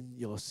in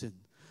your sin.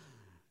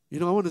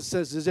 I want to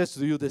suggest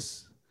to you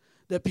this,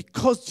 that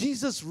because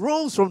Jesus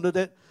rose from the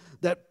dead,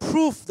 that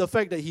proved the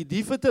fact that he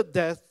defeated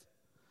death,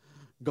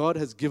 God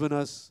has given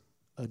us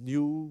a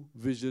new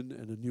vision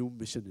and a new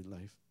mission in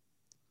life.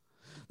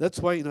 That's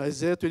why in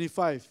Isaiah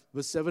 25,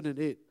 verse 7 and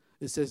 8,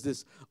 it says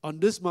this: on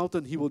this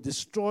mountain he will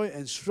destroy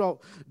and shroud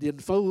the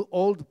unfold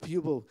all the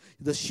people,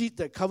 the sheet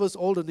that covers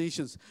all the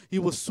nations. He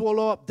will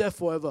swallow up death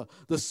forever.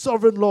 The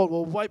sovereign Lord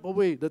will wipe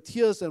away the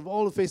tears of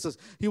all the faces.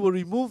 He will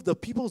remove the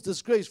people's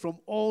disgrace from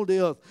all the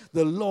earth.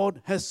 The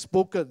Lord has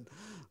spoken.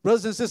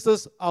 Brothers and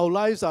sisters, our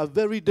lives are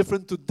very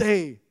different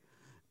today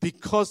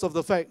because of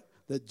the fact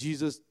that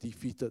Jesus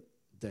defeated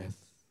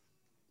death.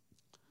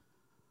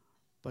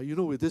 But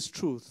with this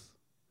truth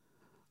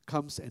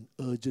comes an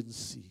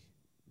urgency.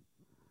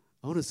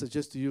 I want to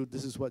suggest to you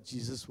this is what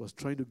Jesus was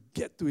trying to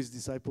get to his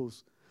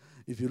disciples.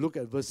 If you look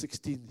at verse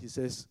 16, he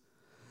says,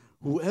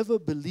 whoever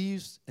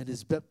believes and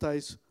is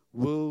baptized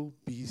will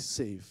be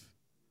saved,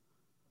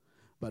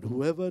 but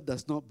whoever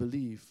does not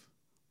believe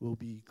will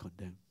be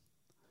condemned.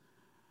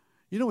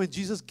 When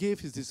Jesus gave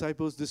his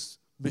disciples this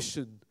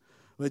mission,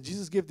 when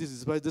Jesus gave his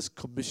disciples this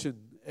commission,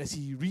 as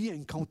he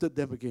re-encountered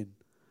them again,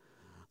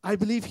 I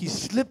believe he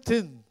slipped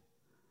in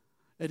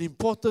an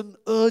important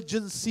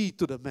urgency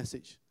to the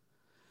message.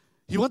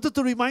 He wanted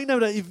to remind them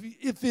that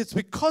if it's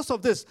because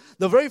of this,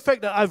 the very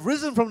fact that I've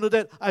risen from the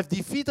dead, I've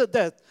defeated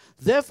death,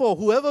 therefore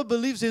whoever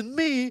believes in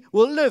me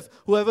will live.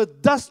 Whoever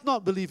does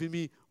not believe in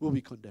me will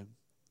be condemned.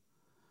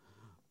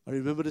 I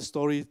remember this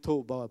story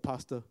told by a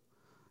pastor.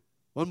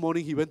 One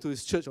morning he went to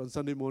his church on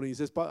Sunday morning. He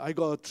says, I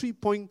got a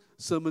 3-point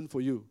sermon for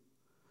you.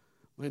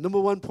 My number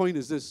 1 point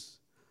is this: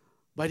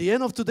 by the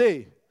end of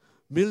today,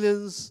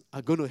 millions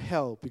are going to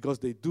hell because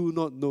they do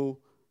not know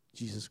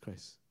Jesus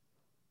Christ.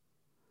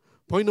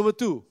 Point number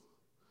 2,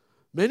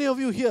 many of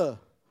you here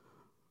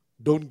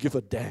don't give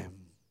a damn.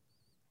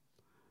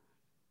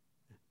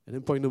 And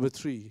then point number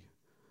 3,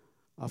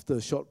 after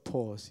a short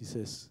pause, he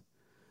says,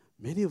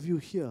 many of you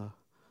here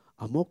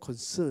are more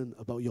concerned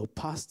about your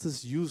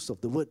pastor's use of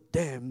the word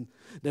damn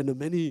than the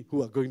many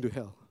who are going to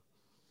hell.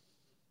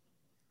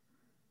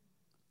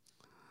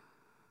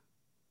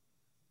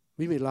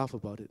 We may laugh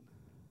about it,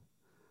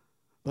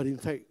 but in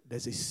fact,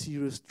 there's a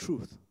serious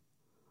truth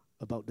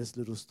about this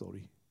little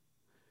story.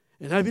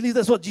 And I believe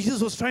that's what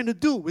Jesus was trying to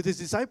do with his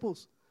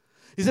disciples.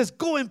 He says,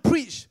 go and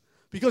preach,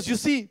 because you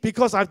see,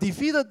 because I've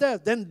defeated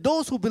death, then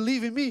those who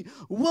believe in me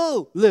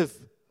will live.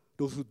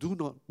 Those who do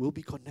not will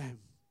be condemned.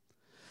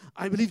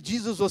 I believe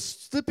Jesus was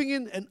slipping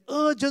in an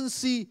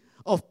urgency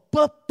of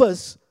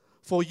purpose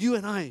for you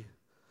and I.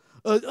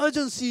 An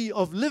urgency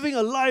of living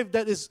a life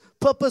that is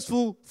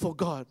purposeful for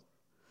God.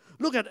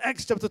 Look at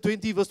Acts chapter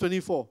 20, verse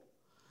 24.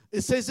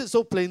 It says it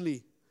so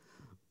plainly.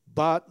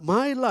 But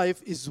my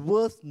life is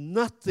worth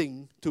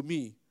nothing to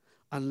me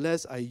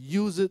unless I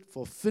use it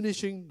for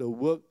finishing the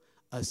work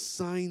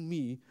assigned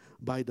me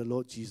by the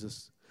Lord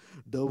Jesus.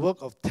 The work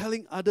of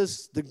telling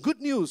others the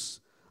good news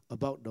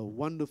about the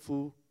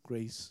wonderful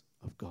grace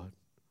of God.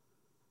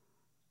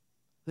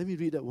 Let me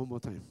read that one more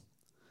time.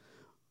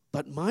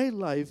 But my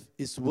life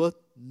is worth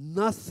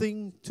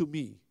nothing to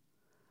me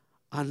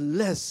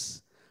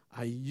unless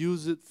I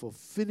use it for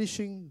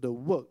finishing the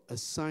work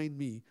assigned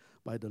me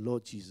by the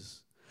Lord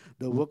Jesus.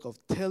 The work of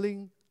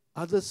telling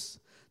others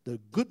the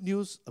good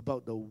news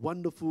about the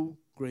wonderful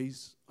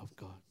grace of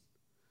God.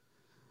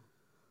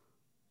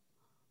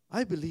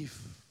 I believe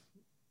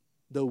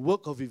the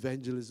work of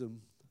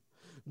evangelism,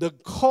 the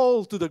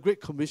call to the Great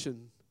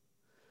Commission,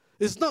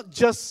 is not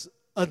just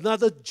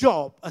another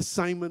job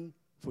assignment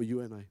for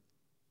you and I.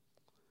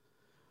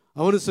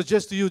 I want to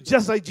suggest to you,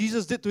 just like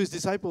Jesus did to his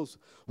disciples,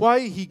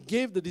 why he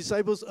gave the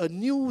disciples a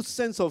new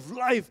sense of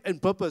life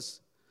and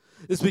purpose.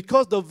 It's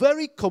because the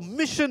very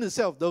commission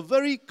itself, the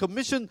very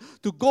commission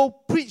to go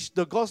preach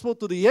the gospel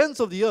to the ends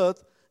of the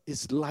earth,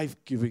 is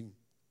life-giving.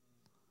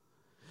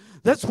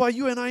 That's why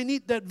you and I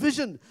need that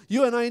vision.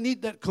 You and I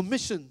need that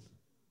commission.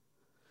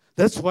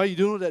 That's why you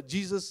know that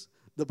Jesus,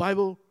 the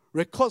Bible,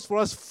 records for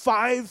us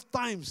 5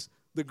 times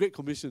the Great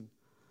Commission.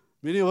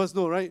 Many of us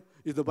know, right?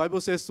 If the Bible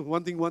says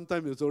one thing one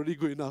time, it's already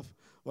good enough.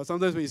 But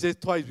sometimes when he says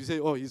twice, we say,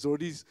 oh, it's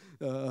already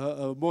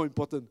more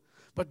important.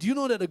 But do you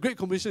know that the Great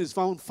Commission is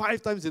found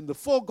 5 times in the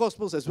 4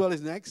 Gospels as well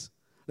as in Acts?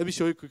 Let me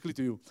show you quickly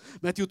to you.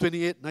 Matthew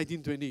 28,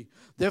 19, 20.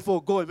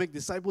 Therefore, go and make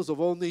disciples of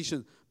all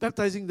nations,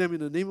 baptizing them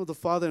in the name of the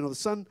Father and of the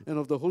Son and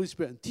of the Holy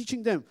Spirit, and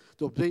teaching them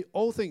to obey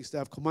all things that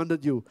I have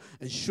commanded you.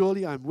 And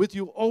surely I am with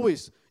you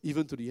always,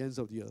 even to the ends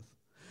of the earth.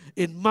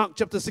 In Mark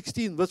chapter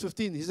 16, verse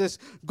 15, he says,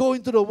 go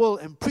into the world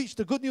and preach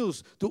the good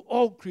news to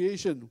all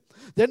creation.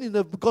 Then in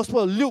the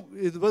Gospel of Luke,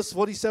 in verse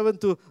 47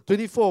 to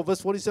 24,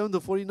 verse 47 to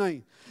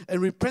 49,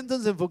 and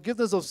repentance and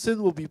forgiveness of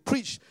sin will be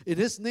preached in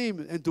his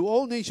name and to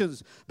all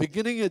nations,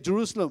 beginning at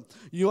Jerusalem.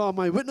 You are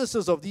my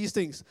witnesses of these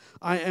things.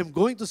 I am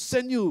going to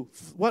send you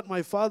what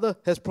my Father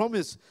has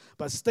promised,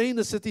 but stay in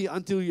the city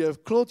until you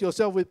have clothed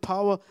yourself with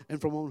power and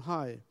from on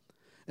high.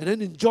 And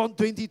then in John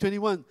 20,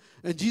 21,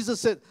 and Jesus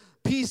said,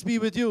 peace be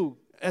with you.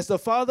 As the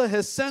Father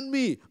has sent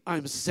me,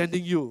 I'm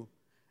sending you.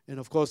 And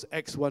of course,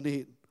 Acts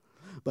 1:8.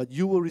 But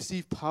you will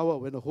receive power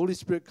when the Holy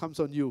Spirit comes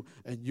on you,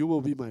 and you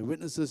will be my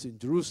witnesses in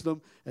Jerusalem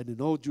and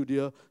in all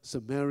Judea,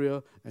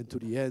 Samaria, and to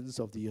the ends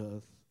of the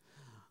earth.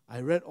 I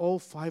read all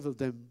 5 of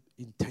them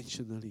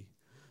intentionally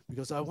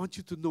because I want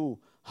you to know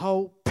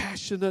how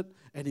passionate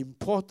and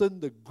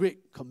important the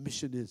Great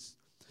Commission is.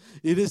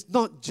 It is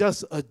not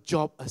just a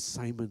job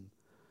assignment.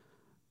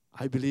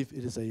 I believe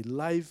it is a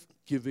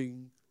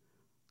life-giving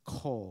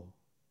call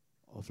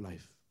of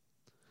life.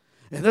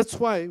 And that's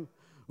why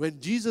when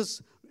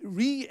Jesus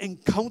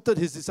re-encountered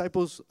his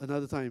disciples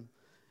another time,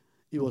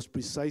 it was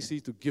precisely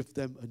to give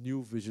them a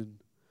new vision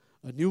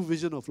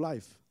of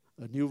life,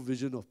 a new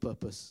vision of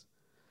purpose.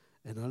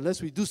 And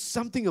unless we do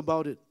something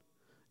about it,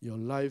 your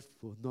life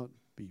will not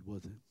be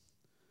worth it.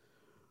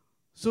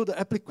 So the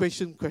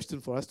application question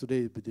for us today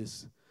is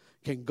this: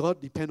 can God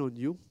depend on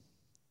you?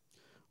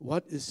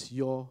 What is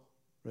your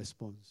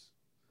response?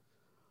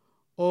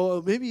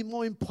 Or maybe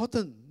more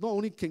important, not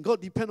only can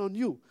God depend on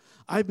you,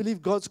 I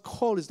believe God's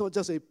call is not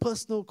just a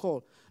personal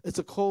call, it's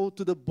a call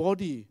to the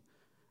body.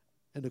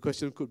 And the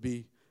question could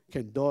be,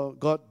 can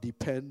God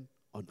depend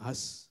on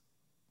us?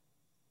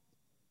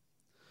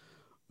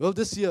 Well,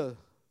 this year,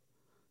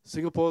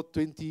 Singapore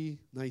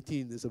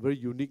 2019 is a very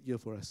unique year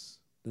for us.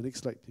 The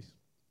next slide, please.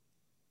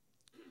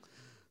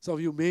 Some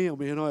of you may or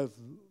may not have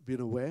been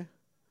aware,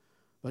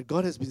 but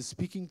God has been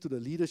speaking to the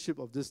leadership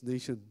of this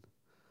nation.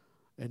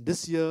 And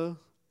this year,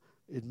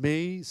 in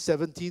May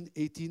 17,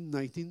 18,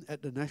 19,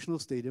 at the National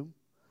Stadium,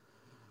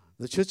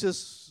 the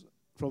churches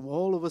from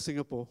all over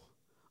Singapore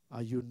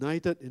are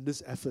united in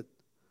this effort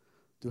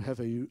to have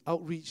an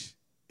outreach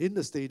in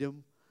the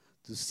stadium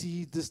to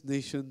see this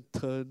nation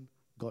turn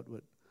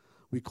Godward.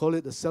 We call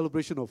it a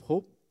celebration of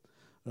hope,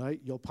 right?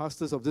 Your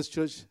pastors of this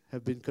church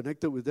have been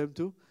connected with them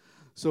too.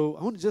 So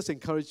I want to just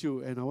encourage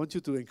you, and I want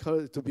you to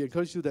be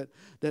encouraged you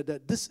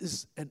that this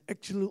is an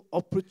actual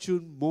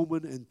opportune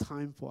moment and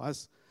time for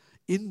us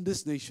in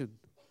this nation.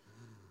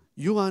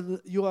 You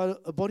are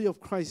a body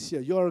of Christ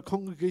here. You are a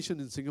congregation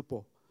in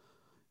Singapore.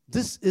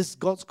 This is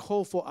God's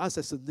call for us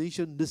as a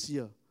nation this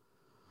year.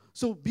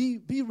 So be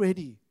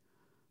ready.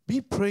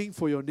 Be praying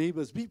for your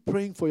neighbors. Be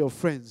praying for your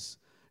friends.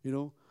 You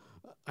know,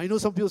 I know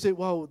some people say,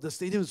 wow, the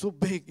stadium is so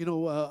big. You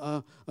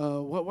know,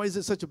 why is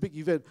it such a big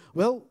event?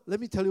 Well, let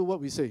me tell you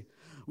what we say.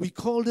 We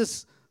call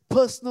this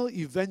personal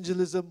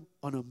evangelism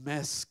on a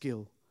mass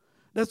scale.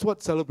 That's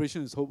what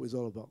Celebration is Hope is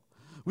all about.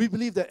 We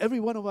believe that every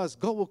one of us,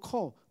 God will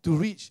call to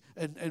reach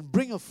and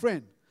bring a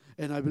friend.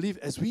 And I believe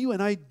as you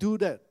and I do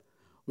that,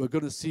 we're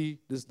going to see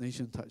this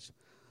nation touched.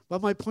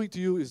 But my point to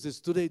you is this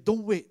today: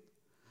 don't wait.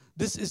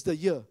 This is the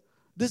year.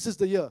 This is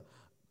the year.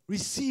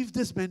 Receive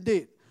this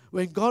mandate.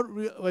 When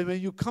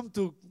you come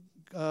to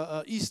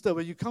Easter,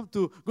 when you come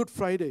to Good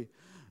Friday,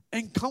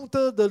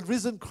 encounter the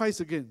risen Christ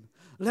again.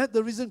 Let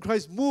the risen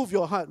Christ move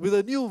your heart with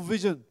a new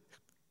vision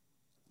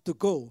to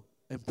go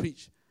and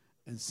preach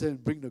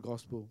and bring the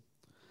gospel.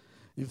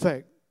 In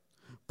fact,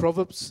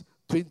 Proverbs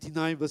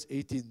 29 verse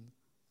 18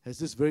 has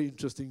this very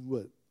interesting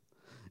word.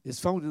 It's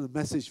found in the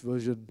Message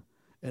version,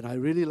 and I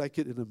really like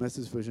it in the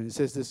Message version. It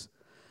says this: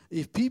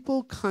 if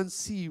people can't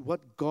see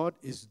what God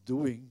is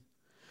doing,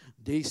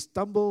 they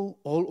stumble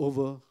all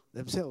over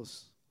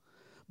themselves.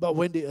 But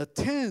when they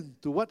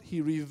attend to what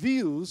He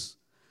reveals,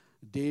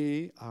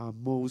 they are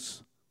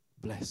most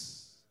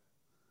blessed.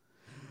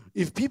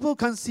 If people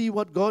can't see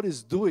what God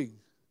is doing,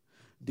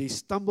 they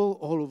stumble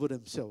all over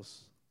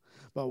themselves.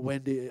 But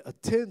when they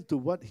attend to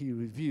what He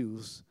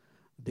reveals,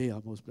 they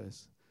are most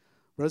blessed.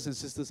 Brothers and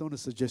sisters, I want to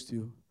suggest to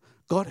you,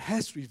 God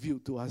has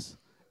revealed to us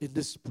in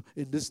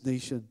this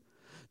nation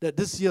that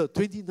this year,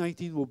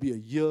 2019, will be a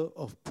year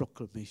of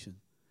proclamation.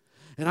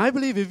 And I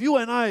believe if you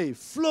and I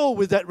flow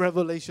with that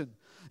revelation,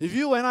 if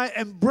you and I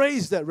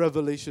embrace that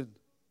revelation,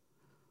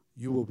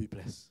 you will be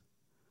blessed.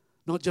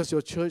 Not just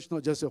your church,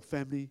 not just your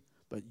family,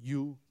 but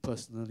you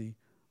personally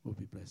will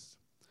be blessed.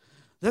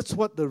 That's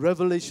what the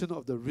revelation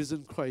of the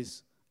risen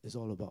Christ is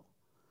all about.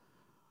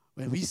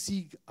 When we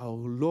see our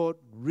Lord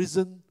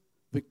risen,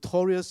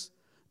 victorious,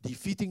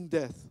 defeating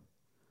death,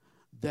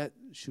 that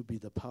should be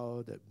the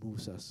power that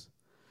moves us.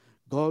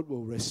 God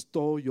will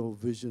restore your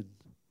vision,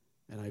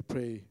 and I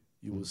pray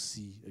you will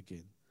see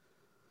again.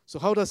 So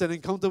how does an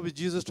encounter with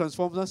Jesus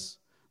transform us?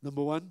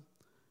 Number one,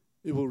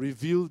 it will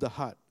reveal the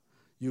heart.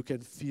 You can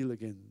feel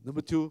again.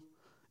 Number two,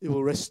 it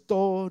will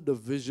restore the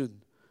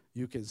vision.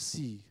 You can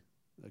see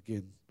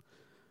again.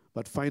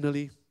 But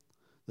finally,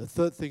 the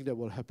third thing that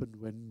will happen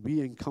when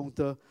we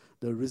encounter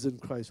the risen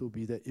Christ will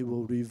be that it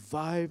will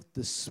revive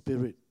the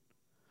spirit.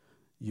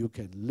 You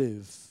can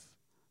live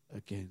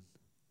again.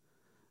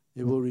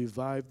 It will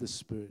revive the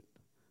spirit.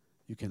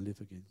 You can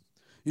live again.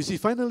 You see,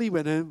 finally,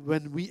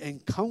 when we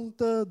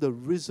encounter the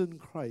risen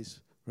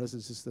Christ, brothers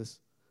and sisters,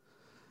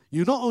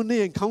 you not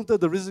only encounter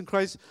the risen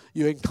Christ,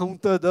 you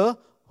encounter the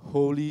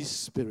Holy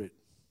Spirit.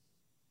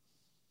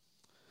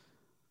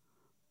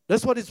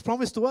 That's what is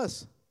promised to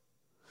us.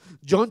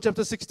 John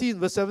chapter 16,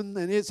 verse 7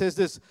 and 8 says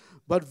this: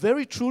 but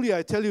very truly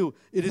I tell you,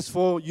 it is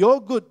for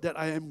your good that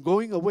I am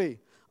going away.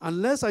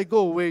 Unless I go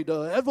away,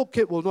 the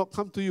advocate will not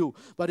come to you.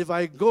 But if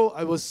I go,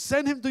 I will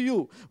send him to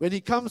you. When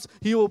he comes,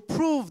 he will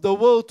prove the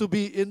world to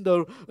be in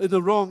the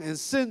wrong, and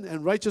sin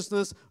and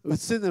righteousness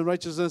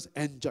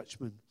and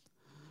judgment.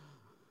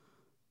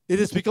 It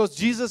is because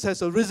Jesus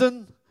has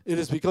arisen. It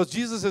is because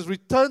Jesus has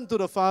returned to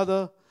the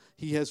Father.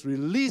 He has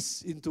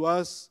released into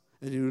us,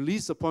 and He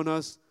released upon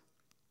us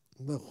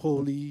the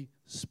Holy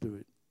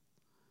Spirit.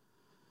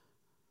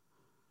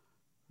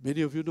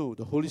 Many of you know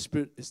the Holy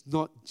Spirit is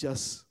not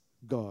just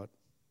God.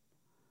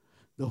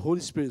 The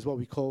Holy Spirit is what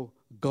we call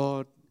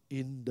God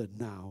in the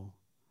now.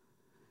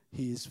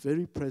 He is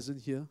very present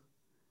here.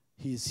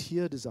 He is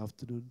here this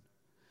afternoon.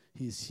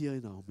 He is here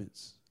in our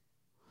midst.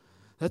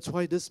 That's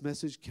why this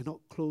message cannot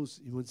close,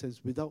 in one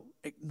sense, without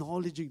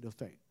acknowledging the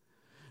fact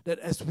that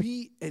as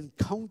we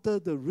encounter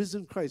the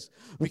risen Christ,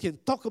 we can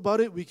talk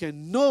about it, we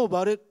can know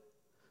about it,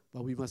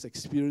 but we must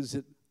experience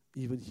it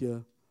even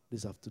here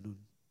this afternoon.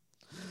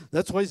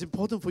 That's why it's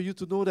important for you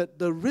to know that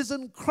the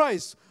risen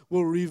Christ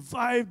will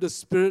revive the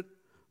spirit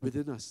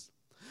within us.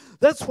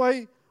 That's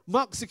why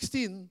Mark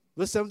 16,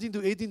 verse 17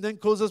 to 18 then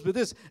closes with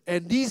this.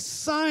 And these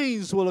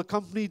signs will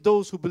accompany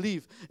those who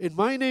believe. In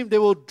my name they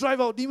will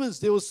drive out demons.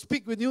 They will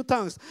speak with new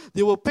tongues.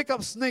 They will pick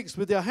up snakes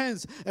with their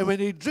hands. And when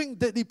they drink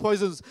deadly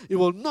poisons, it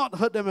will not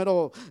hurt them at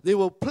all. They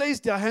will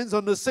place their hands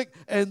on the sick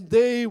and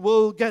they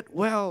will get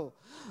well.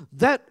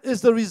 That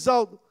is the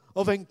result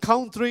of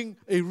encountering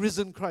a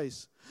risen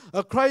Christ.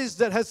 A Christ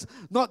that has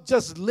not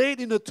just laid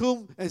in the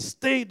tomb and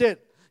stayed dead.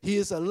 He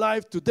is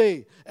alive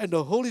today. And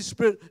the Holy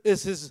Spirit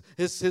is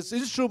his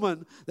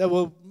instrument that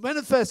will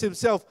manifest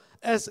Himself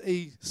as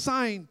a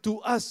sign to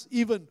us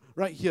even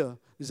right here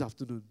this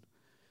afternoon.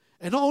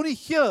 And not only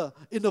here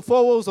in the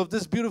four walls of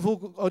this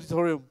beautiful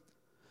auditorium,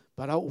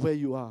 but out where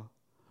you are,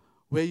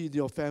 where in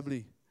your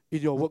family,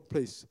 in your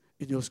workplace,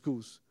 in your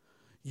schools.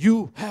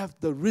 You have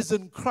the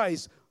risen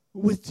Christ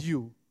with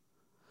you.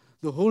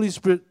 The Holy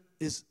Spirit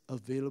is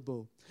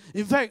available.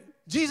 In fact,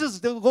 Jesus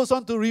goes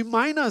on to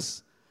remind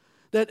us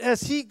that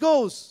as He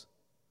goes,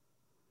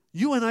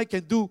 you and I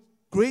can do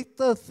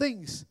greater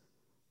things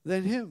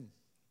than Him.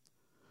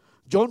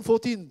 John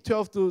 14,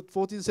 12 to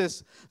 14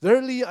 says,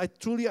 Verily,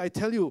 truly I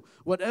tell you,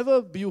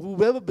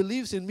 whoever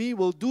believes in me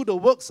will do the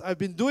works I've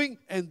been doing,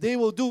 and they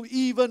will do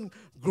even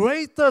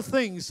greater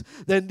things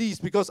than these,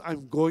 because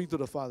I'm going to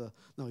the Father.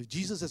 Now, if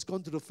Jesus has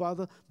gone to the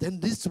Father, then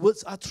these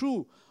words are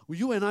true.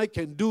 You and I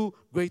can do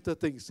greater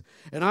things.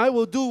 And I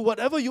will do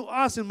whatever you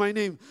ask in my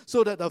name,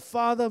 so that the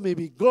Father may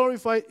be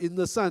glorified in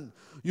the Son.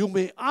 You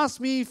may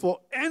ask me for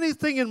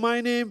anything in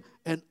my name,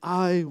 and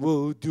I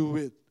will do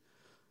it.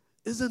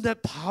 Isn't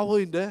that power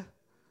in there?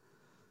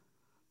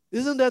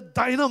 Isn't that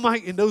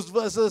dynamite in those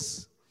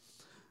verses?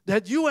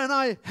 That you and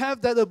I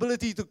have that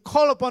ability to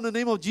call upon the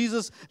name of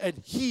Jesus and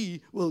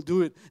He will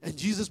do it. And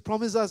Jesus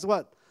promised us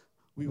what?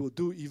 We will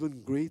do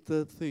even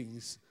greater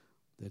things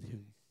than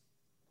Him.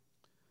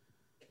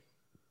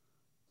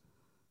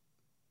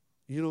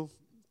 You know,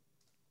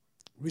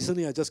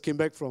 recently I just came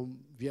back from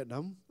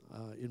Vietnam.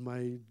 In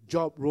my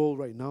job role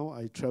right now,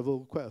 I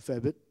travel quite a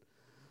fair bit.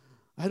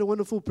 I had a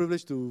wonderful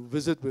privilege to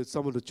visit with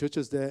some of the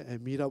churches there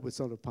and meet up with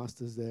some of the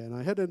pastors there. And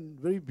I had a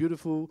very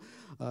beautiful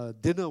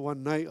dinner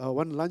one night,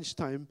 one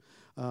lunchtime,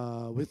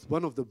 with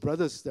one of the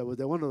brothers that were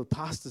there, one of the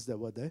pastors that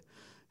were there.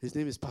 His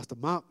name is Pastor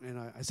Mark. And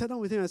I sat down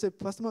with him and I said,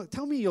 Pastor Mark,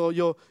 tell me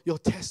your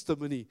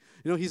testimony.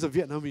 You know, he's a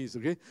Vietnamese,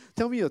 okay?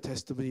 Tell me your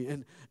testimony.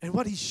 And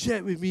what he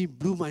shared with me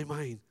blew my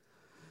mind.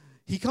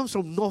 He comes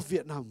from North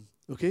Vietnam,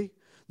 okay?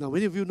 Now,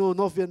 many of you know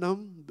North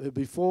Vietnam,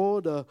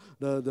 before the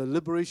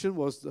liberation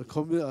was,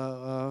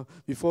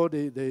 before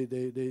they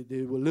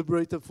were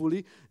liberated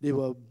fully, they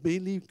were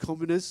mainly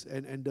communists,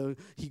 and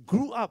he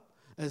grew up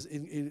as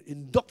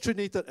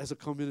indoctrinated as a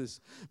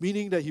communist,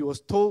 meaning that he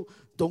was told,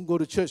 don't go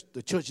to church,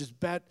 the church is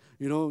bad,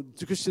 you know,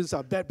 Christians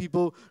are bad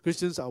people,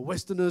 Christians are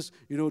Westerners,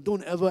 you know,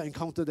 don't ever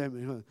encounter them.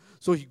 You know.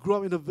 So he grew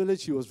up in a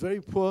village, he was very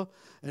poor,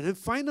 and then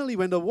finally,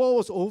 when the war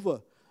was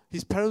over,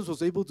 his parents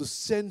was able to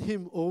send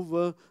him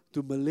over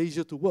to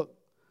Malaysia to work.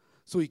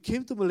 So he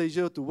came to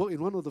Malaysia to work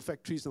in one of the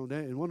factories down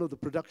there, in one of the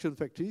production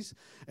factories,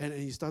 and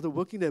he started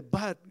working there.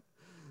 But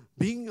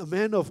being a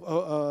man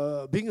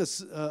a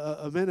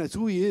man as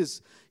who he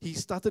is, he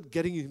started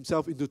getting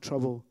himself into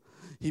trouble.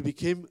 He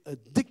became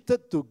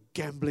addicted to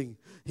gambling.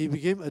 He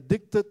became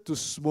addicted to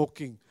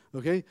smoking.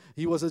 Okay,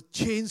 he was a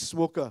chain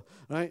smoker,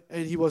 right?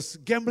 And he was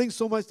gambling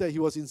so much that he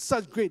was in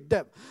such great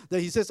debt that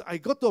he says, I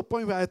got to a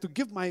point where I had to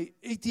give my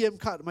ATM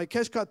card, my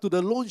cash card, to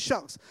the loan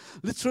sharks.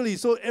 Literally,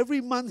 so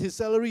every month his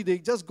salary, they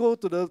just go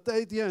to the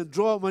ATM and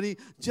draw money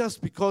just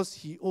because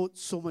he owed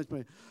so much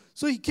money.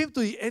 So he came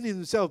to the end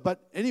himself, but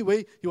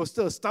anyway, he was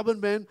still a stubborn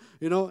man,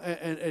 you know,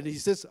 and he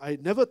says, I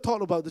never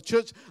thought about the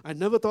church, I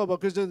never thought about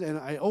Christians, and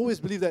I always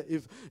believe that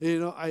if, you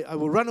know, I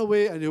will run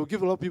away and it will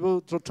give a lot of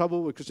people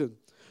trouble with Christians.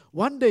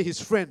 One day his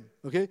friend,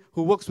 okay,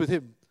 who works with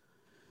him,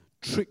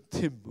 tricked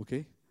him,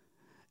 okay,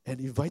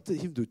 and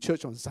invited him to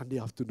church on Sunday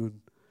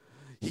afternoon.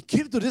 He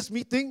came to this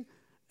meeting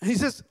and he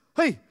says,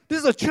 hey,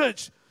 this is a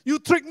church, you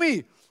tricked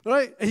me,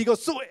 right? And he got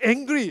so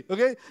angry,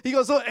 okay? He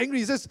got so angry,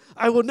 he says,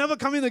 I will never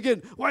come in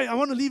again. Why? I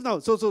want to leave now.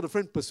 So the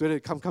friend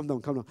persuaded, come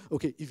down.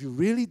 Okay, if you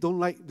really don't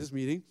like this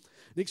meeting,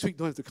 next week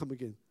don't have to come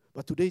again.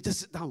 But today,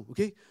 just sit down,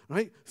 okay?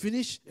 Right?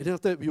 Finish, and then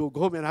after that, we will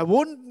go home, and I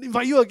won't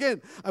invite you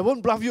again. I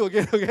won't bluff you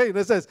again, okay? In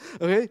a sense,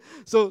 okay?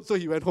 So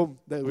he went home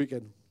that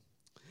weekend.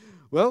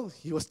 Well,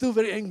 he was still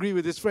very angry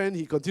with his friend.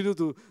 He continued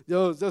to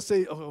just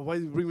say, oh, why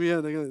did you bring me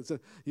here? So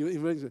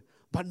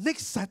but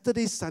next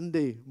Saturday,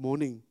 Sunday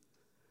morning,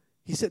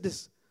 he said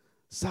this.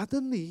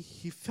 Suddenly,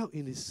 he felt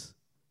in his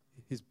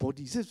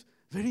body, he says,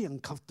 very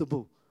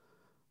uncomfortable.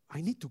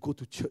 I need to go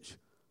to church.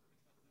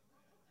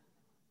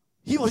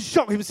 He was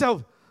shocked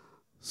himself.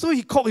 So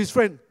he called his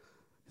friend.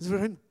 His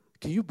friend,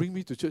 can you bring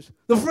me to church?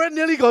 The friend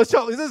nearly got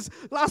shocked. He says,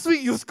 last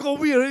week you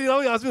scolded me already,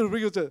 now you asked me to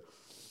bring you to church.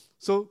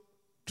 So,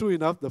 true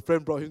enough, the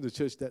friend brought him to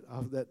church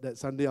that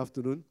Sunday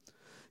afternoon.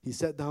 He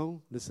sat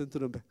down, listened to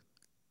the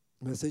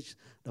message.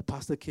 The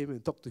pastor came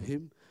and talked to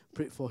him,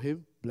 prayed for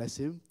him, blessed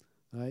him.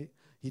 Right?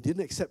 He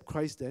didn't accept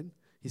Christ then.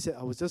 He said,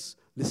 I was just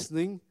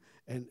listening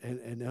and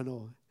you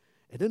know.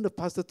 And then the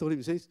pastor told him,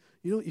 he says,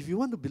 if you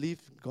want to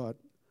believe God,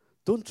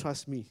 don't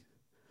trust me.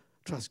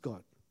 Trust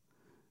God.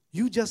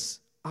 You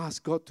just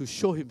ask God to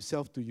show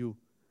himself to you.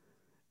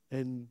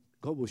 And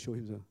God will show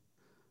himself.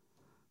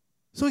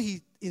 So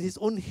he, in his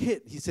own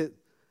head, he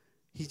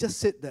just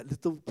said that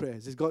little prayer.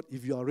 He says, God,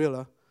 if you are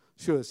real,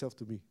 show yourself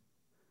to me.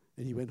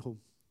 And he went home.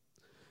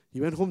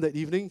 He went home that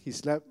evening. He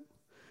slept.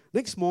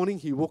 Next morning,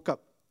 he woke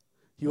up.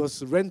 He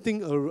was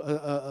renting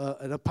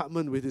an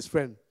apartment with his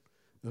friend.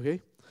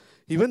 Okay?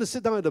 He went to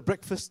sit down at the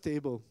breakfast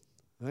table.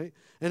 Right?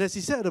 And as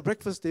he sat at the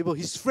breakfast table,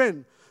 his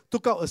friend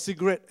took out a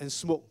cigarette and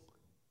smoked.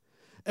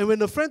 And when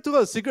the friend took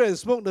out a cigarette and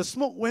smoked, the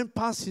smoke went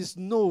past his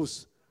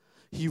nose.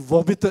 He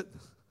vomited.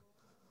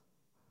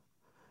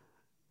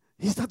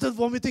 He started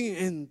vomiting,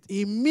 and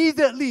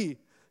immediately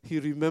he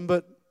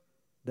remembered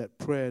that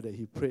prayer that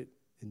he prayed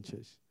in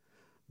church.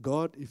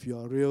 God, if you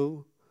are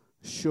real,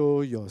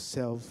 show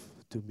yourself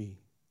to me.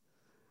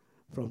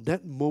 From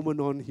that moment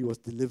on, he was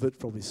delivered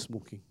from his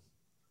smoking.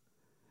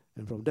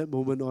 And from that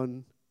moment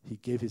on, he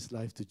gave his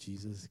life to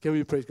Jesus. Can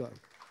we praise God?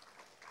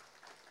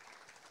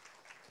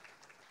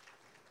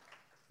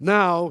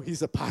 Now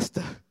he's a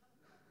pastor.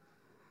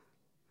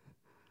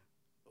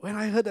 When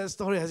I heard that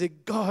story, I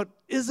said, God,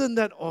 isn't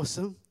that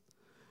awesome?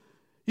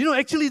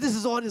 Actually, this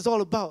is what it's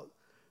all about.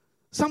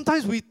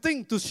 Sometimes we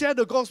think to share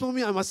the gospel with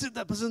me, I must sit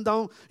that person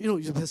down. You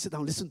better sit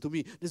down, listen to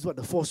me. This is what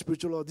the four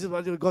spiritual laws, this is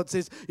what God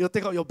says.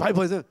 Take out your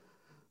Bible.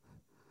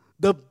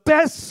 The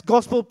best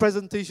gospel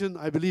presentation,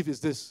 I believe, is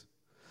this.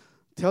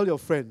 Tell your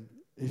friend,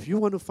 if you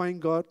want to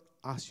find God,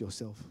 ask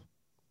yourself.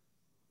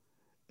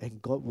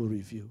 And God will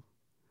reveal.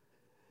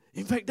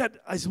 In fact, that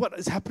is what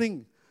is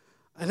happening.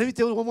 And let me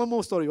tell you one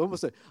more story.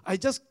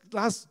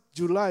 Last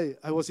July,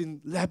 I was in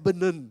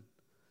Lebanon,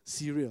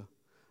 Syria.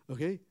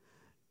 Okay?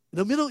 In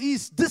the Middle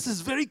East, this is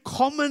very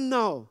common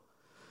now.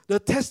 The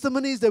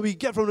testimonies that we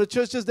get from the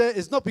churches there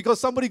is not because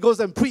somebody goes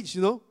and preach,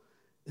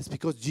 It's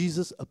because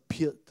Jesus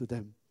appeared to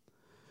them.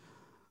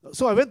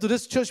 So I went to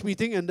this church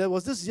meeting, and there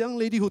was this young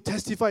lady who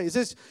testified. It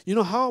says,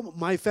 how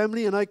my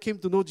family and I came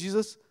to know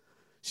Jesus?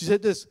 She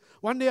said this.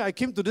 One day I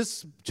came to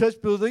this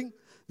church building.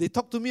 They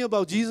talked to me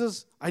about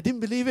Jesus. I didn't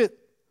believe it.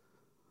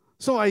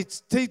 So I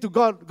say to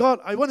God, God,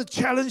 I want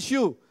to challenge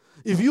you.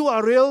 If you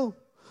are real,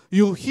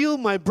 you heal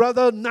my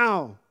brother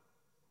now.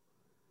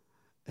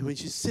 And when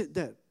she said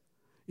that,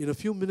 in a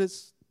few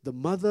minutes, the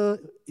mother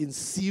in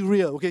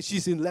Syria, okay,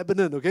 she's in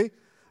Lebanon, okay,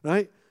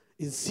 right?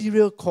 In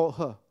Syria called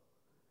her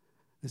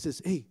and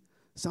says, hey,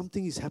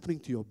 something is happening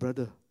to your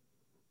brother.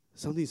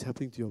 Something is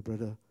happening to your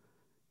brother.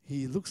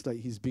 He looks like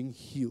he's being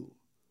healed.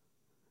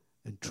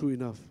 And true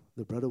enough,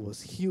 the brother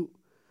was healed.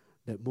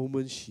 That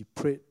moment she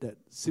prayed that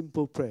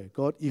simple prayer.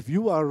 God, if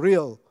you are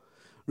real.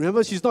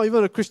 Remember, she's not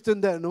even a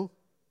Christian there, no?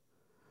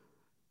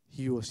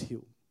 He was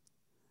healed.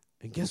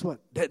 And guess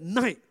what? That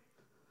night,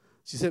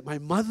 she said, my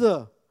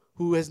mother,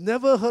 who has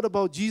never heard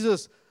about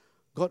Jesus,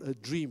 got a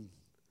dream.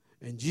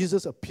 And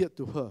Jesus appeared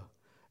to her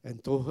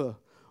and told her,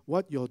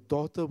 what your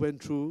daughter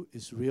went through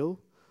is real.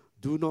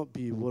 Do not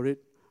be worried.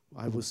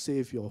 I will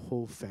save your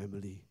whole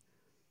family.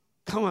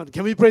 Come on,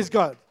 can we praise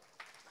God?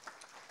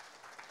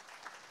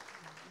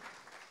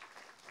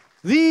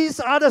 These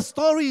are the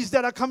stories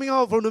that are coming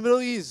out from the Middle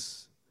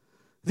East.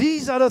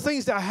 These are the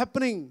things that are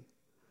happening.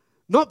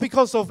 Not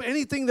because of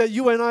anything that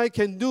you and I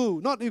can do.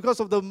 Not because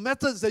of the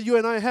methods that you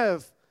and I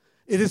have.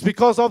 It is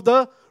because of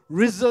the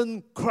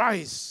risen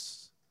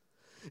Christ.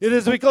 It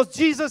is because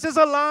Jesus is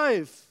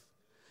alive.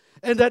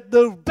 And that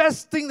the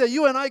best thing that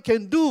you and I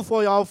can do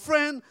for our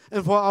friend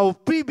and for our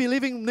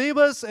pre-believing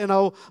neighbors and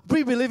our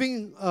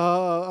pre-believing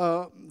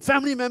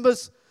family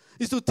members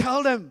is to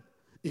tell them,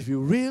 if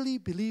you really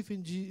believe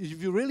in Jesus,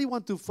 if you really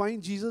want to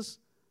find Jesus,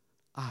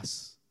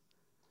 ask.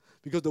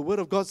 Because the Word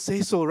of God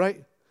says so,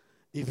 right?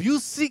 If you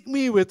seek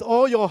me with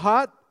all your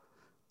heart,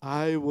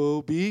 I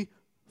will be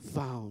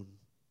found.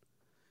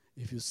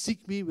 If you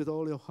seek me with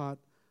all your heart,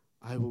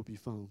 I will be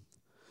found.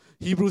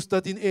 Hebrews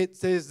 13:8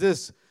 says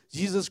this,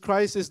 Jesus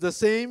Christ is the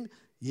same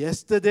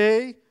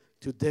yesterday,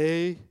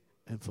 today,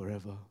 and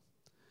forever.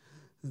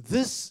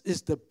 This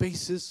is the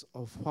basis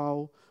of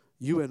how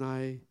you and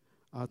I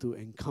are to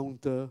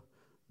encounter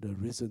the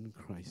risen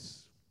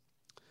Christ.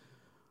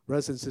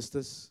 Brothers and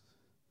sisters,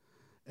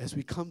 as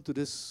we come to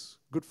this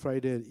Good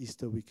Friday and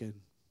Easter weekend,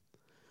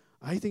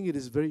 I think it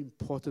is very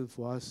important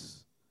for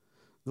us,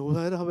 no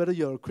matter whether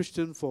you're a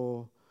Christian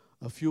for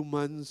a few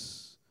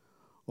months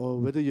or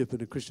whether you've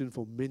been a Christian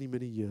for many,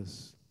 many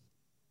years,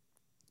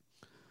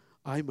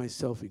 I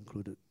myself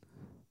included,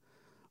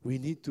 we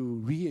need to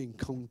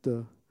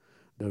re-encounter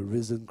the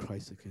risen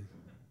Christ again.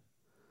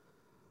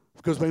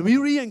 Because when we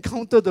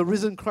re-encounter the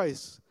risen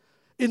Christ,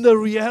 in the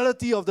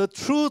reality of the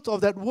truth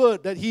of that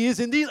word, that He is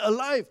indeed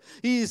alive,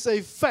 He is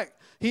a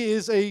fact, He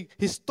is a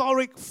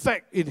historic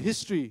fact in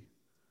history,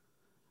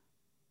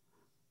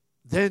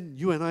 then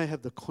you and I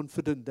have the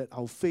confidence that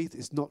our faith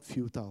is not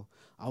futile.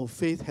 Our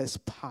faith has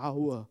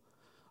power.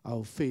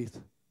 Our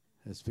faith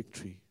has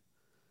victory.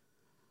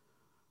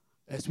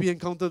 As we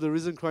encounter the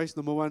risen Christ,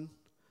 number one,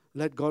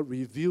 let God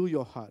reveal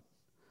your heart.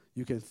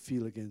 You can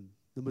feel again.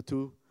 Number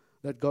two,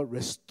 let God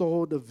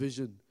restore the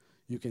vision.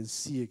 You can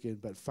see again.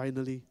 But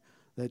finally,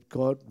 let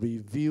God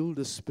reveal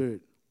the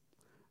Spirit.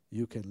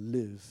 You can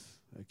live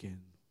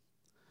again.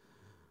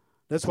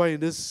 That's why in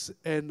this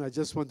end, I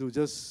just want to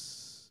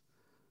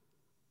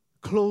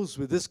close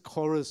with this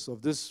chorus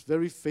of this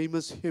very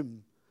famous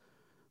hymn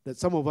that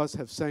some of us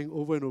have sang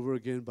over and over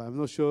again, but I'm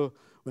not sure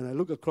when I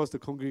look across the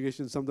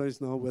congregation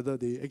sometimes now whether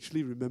they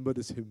actually remember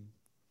this hymn.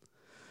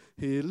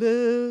 He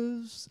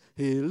lives,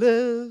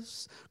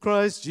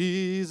 Christ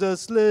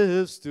Jesus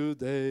lives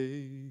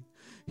today.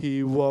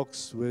 He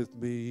walks with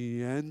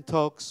me and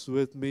talks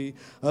with me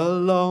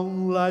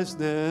along life's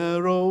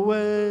narrow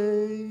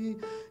way.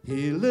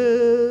 He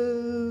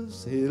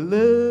lives,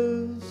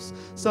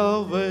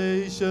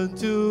 salvation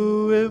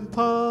to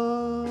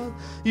impart.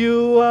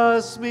 You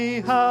ask me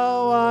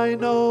how I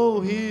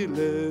know He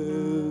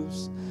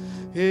lives.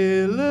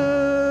 He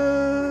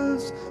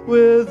lives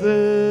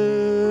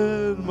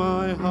within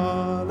my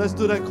heart. Let's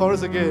do that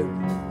chorus again.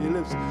 He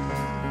lives.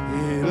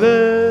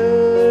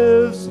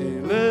 He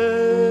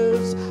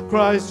lives,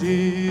 Christ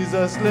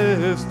Jesus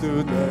lives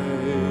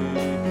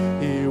today.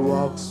 He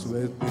walks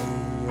with me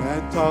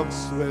and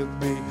talks with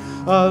me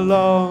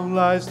along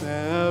life's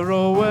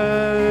narrow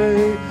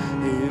way.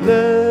 He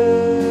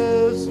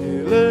lives,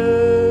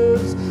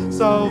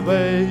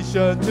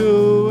 salvation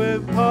to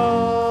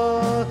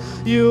impart.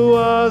 You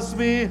ask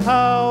me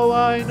how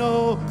I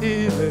know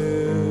He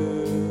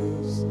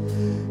lives.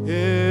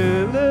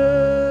 He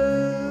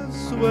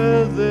lives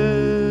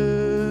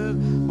within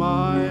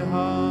my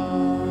heart.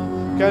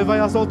 Can I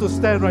invite us all to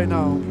stand right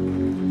now?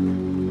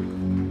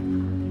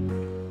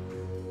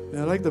 And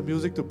I'd like the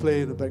music to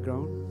play in the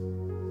background.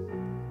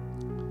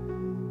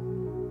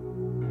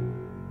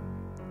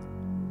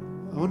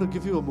 I want to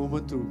give you a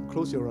moment to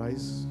close your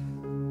eyes.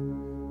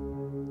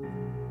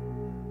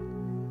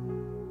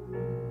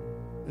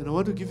 And I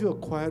want to give you a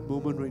quiet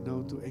moment right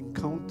now to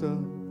encounter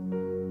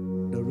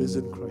the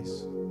risen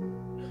Christ.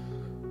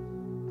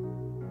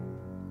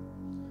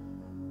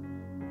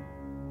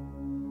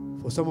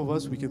 For some of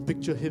us, we can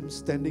picture Him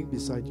standing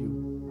beside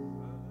you.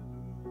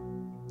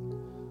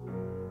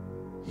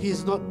 He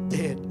is not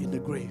dead in the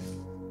grave.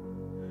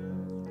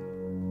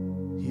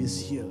 He is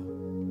here.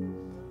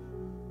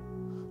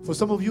 For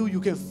some of you, you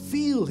can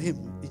feel Him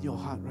in your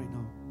heart right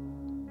now.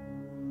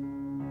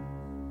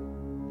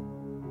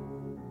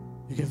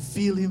 You can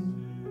feel Him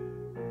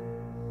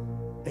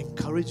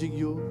encouraging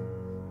you,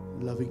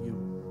 loving you.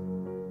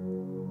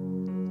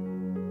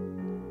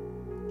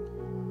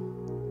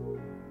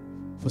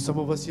 For some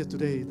of us here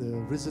today, the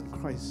risen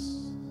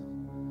Christ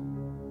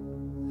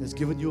has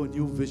given you a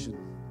new vision.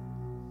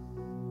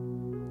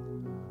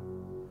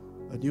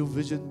 A new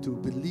vision to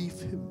believe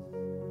Him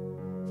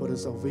for the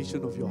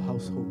salvation of your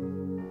household.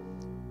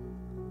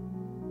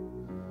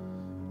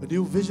 A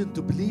new vision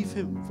to believe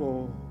Him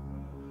for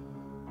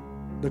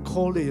the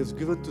call He has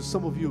given to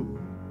some of you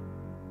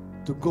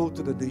to go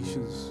to the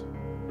nations.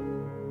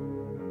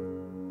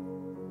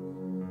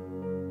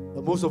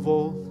 But most of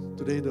all,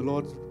 today the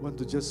Lord wants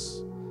to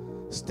just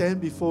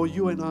stand before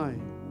you and I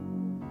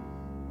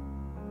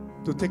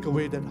to take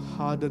away that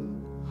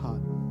hardened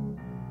heart.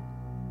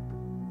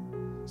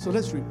 So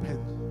let's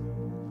repent.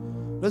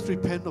 Let's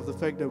repent of the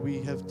fact that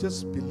we have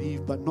just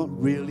believed but not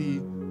really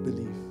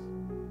believed.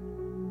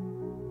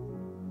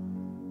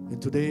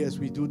 And today, as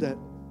we do that,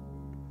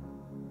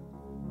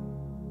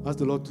 ask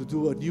the Lord to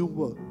do a new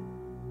work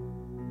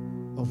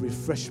of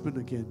refreshment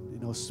again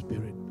in our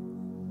spirit.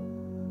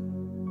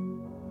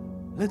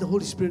 Let the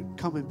Holy Spirit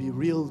come and be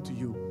real to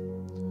you.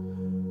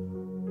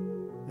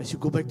 As you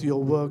go back to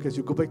your work, as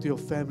you go back to your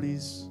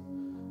families,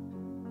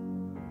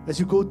 as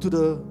you go to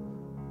the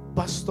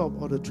bus stop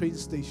or the train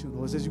station,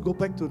 or as you go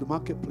back to the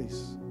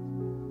marketplace,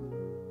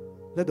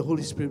 let the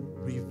Holy Spirit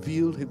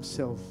reveal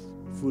Himself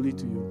fully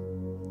to you.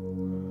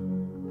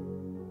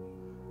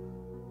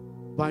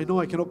 But I know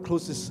I cannot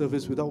close this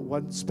service without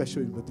one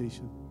special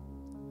invitation.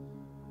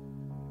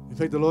 In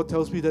fact, the Lord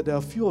tells me that there are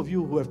a few of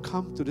you who have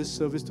come to this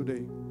service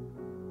today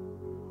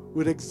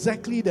with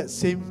exactly that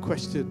same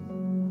question.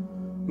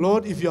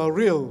 Lord, if you are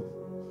real,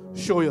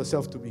 show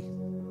yourself to me.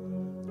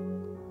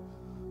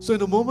 So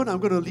in a moment, I'm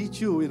going to lead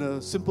you in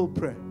a simple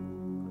prayer.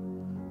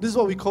 This is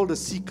what we call the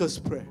seeker's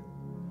prayer,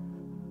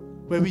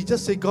 where we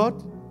just say,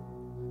 God,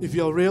 if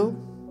you are real,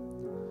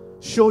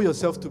 show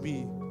yourself to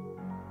me.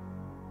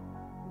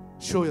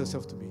 Show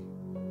yourself to me.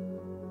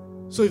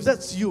 So if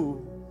that's you,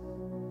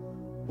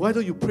 why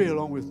don't you pray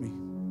along with me?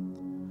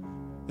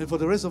 And for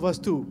the rest of us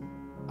too,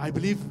 I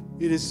believe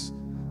it is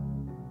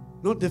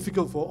not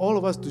difficult for all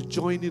of us to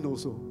join in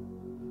also.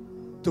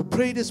 To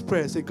pray this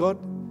prayer, say, God,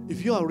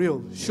 if you are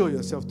real, show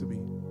yourself to me.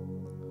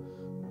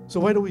 So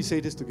why don't we say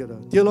this together?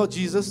 Dear Lord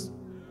Jesus,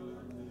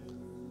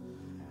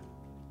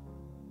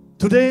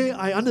 today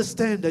I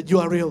understand that you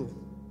are real.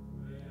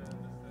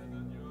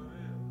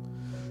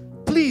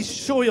 Please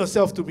show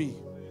yourself to me.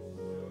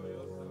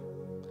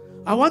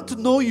 I want to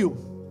know you.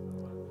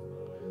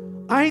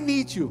 I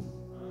need you.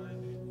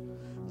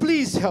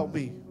 Please help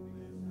me.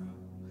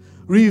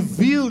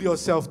 Reveal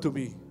yourself to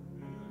me.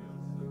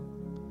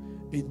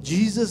 In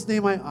Jesus'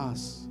 name I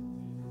ask.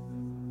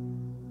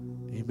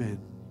 Amen.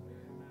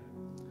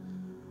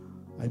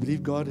 I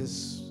believe God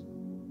is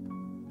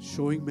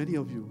showing many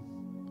of you,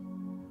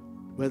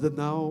 whether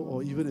now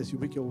or even as you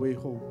make your way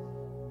home,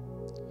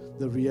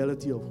 the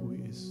reality of who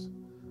He is.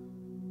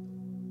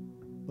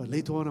 But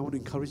later on, I want to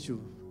encourage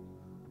you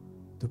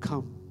to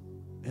come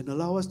and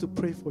allow us to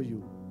pray for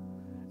you.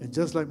 And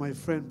just like my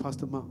friend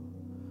Pastor Mark,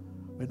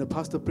 when the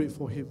pastor prayed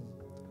for him,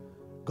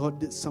 God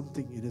did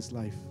something in his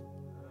life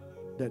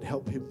that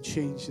helped him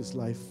change his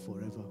life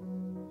forever.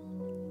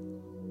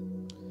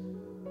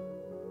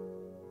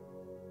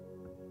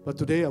 But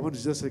today I want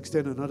to just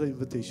extend another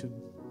invitation.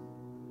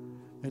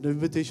 And the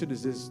invitation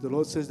is this. The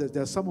Lord says that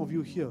there are some of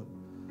you here.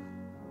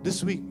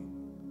 This week,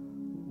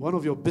 one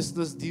of your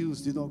business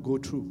deals did not go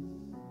through.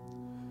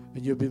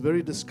 And you've been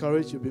very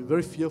discouraged. You've been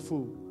very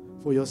fearful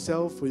for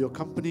yourself, for your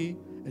company,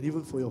 and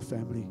even for your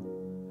family.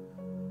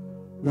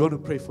 We want to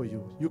pray for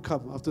you. You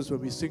come. After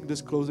when we sing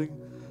this closing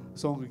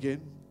song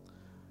again,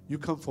 you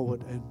come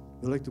forward and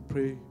we'd like to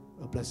pray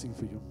a blessing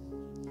for you.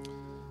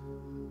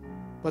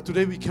 But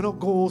today we cannot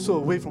go also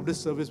away from this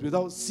service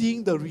without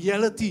seeing the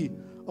reality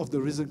of the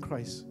risen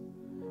Christ.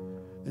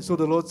 And so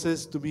the Lord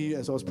says to me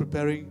as I was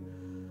preparing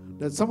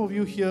that some of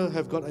you here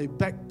have got a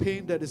back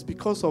pain that is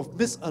because of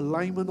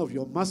misalignment of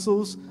your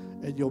muscles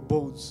and your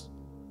bones.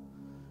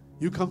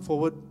 You come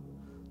forward.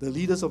 The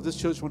leaders of this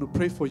church want to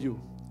pray for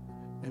you.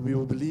 And we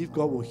will believe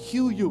God will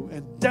heal you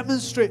and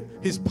demonstrate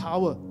His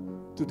power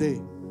today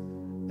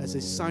as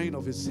a sign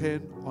of His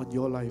hand on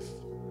your life.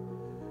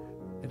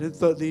 And then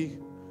thirdly,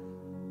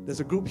 there's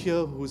a group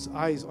here whose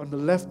eyes, on the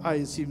left eye,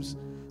 it seems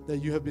that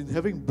you have been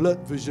having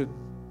blurred vision.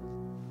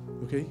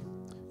 Okay?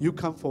 You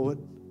come forward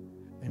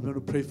and we're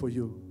going to pray for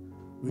you.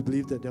 We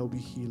believe that there will be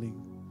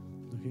healing.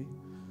 Okay?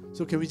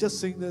 So can we just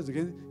sing this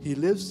again? He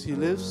lives, He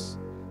lives.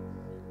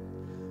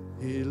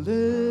 He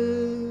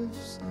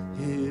lives,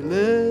 He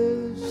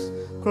lives.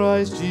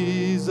 Christ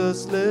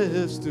Jesus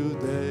lives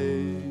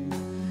today.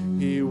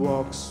 He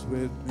walks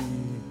with me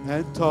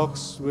and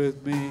talks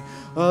with me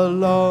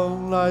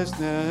along life's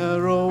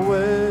narrow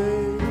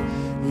way.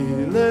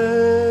 He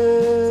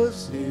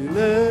lives, He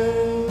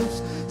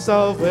lives.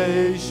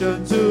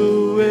 Salvation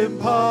to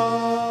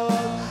impart.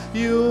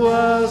 You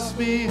ask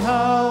me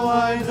how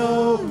I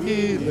know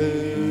He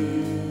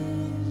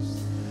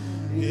lives.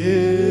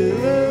 He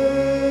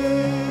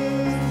lives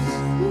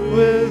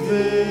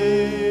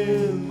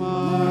within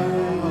my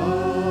heart.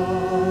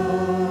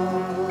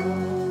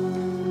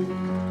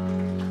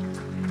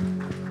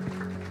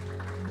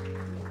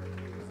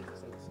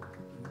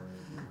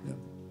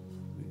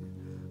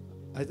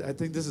 I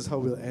think this is how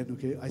we'll end,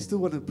 okay? I still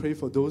want to pray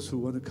for those who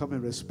want to come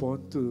and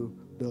respond to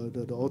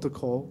the altar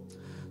call.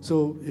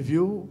 So if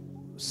you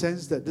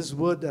sense that this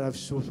word that I've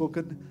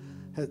spoken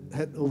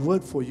had a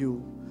word for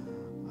you,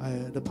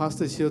 the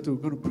pastor is here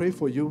going to pray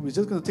for you. We're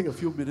just going to take a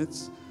few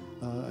minutes.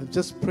 I'm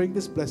just praying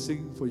this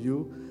blessing for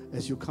you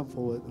as you come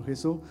forward. Okay,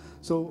 so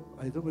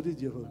I don't know whether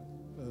you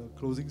have a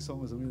closing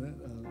song or something like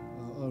that,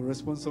 a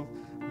response song.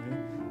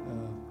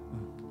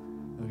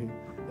 Okay,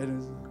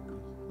 and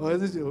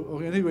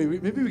okay. Anyway,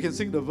 maybe we can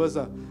sing the verse.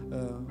 Here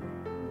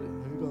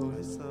we go.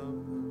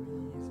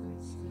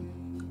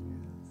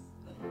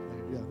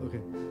 Yeah.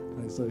 Okay.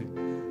 Right, sorry.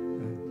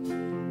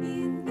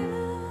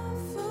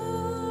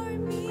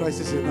 Christ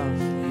is enough.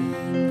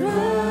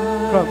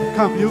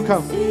 Come, you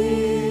come.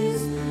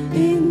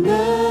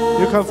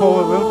 You come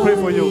forward. We'll pray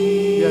for you.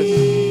 Yes.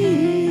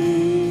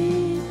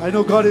 I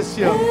know God is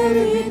here. I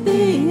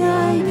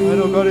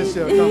know God is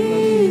here. Come.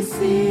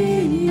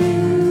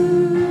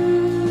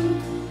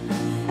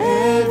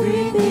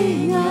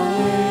 Everything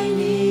I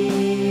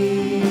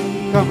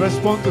need. Come,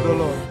 respond to the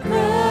Lord.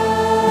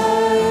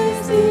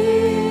 Christ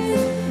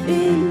is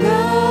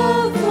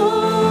enough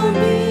for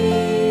me.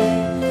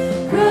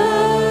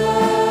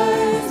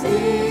 Christ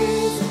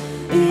is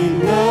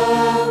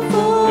enough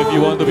for me. If you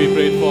want to be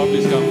prayed for,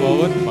 please come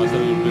forward. Pastor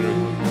will be ready.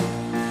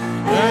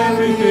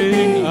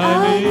 Everything I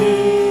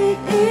need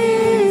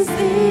is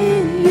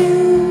in you.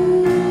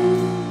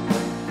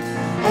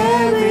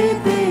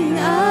 Everything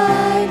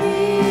I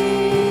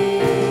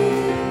need.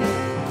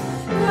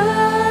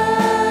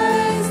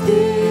 Christ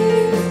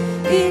is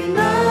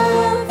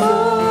enough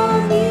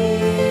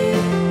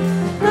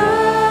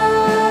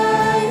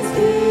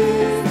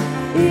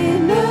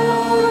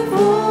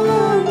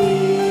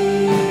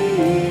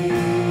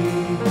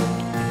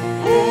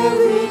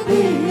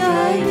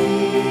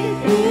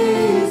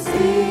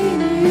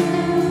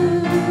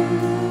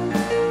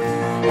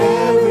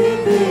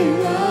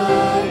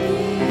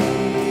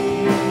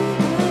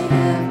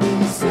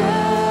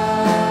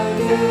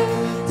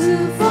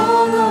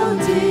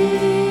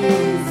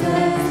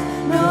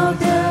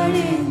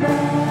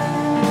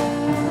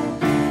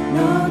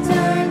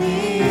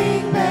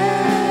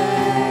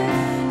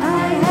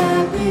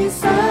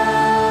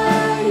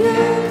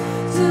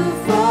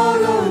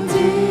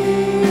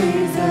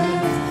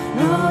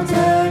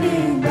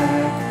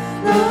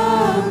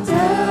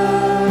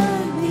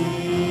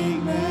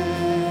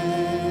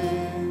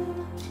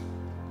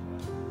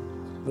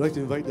like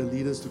to invite the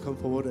leaders to come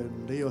forward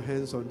and lay your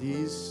hands on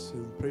these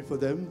and pray for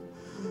them.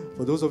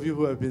 For those of you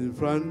who have been in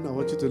front, I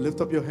want you to lift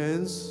up your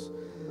hands.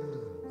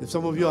 If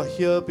some of you are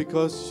here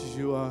because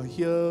you are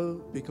here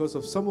because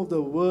of some of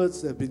the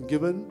words that have been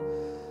given,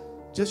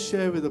 just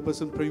share with the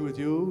person praying with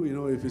you. You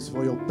know, if it's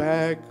for your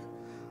back,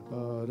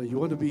 that you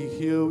want to be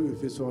healed,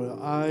 if it's for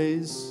your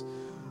eyes,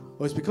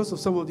 or it's because of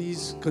some of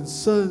these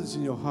concerns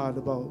in your heart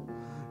about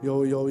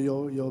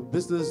your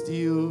business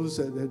deals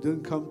that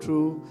didn't come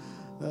through.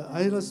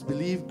 I just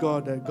believe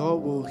God that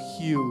God will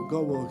heal.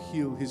 God will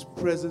heal. His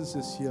presence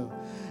is here.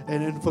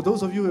 And for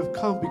those of you who have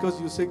come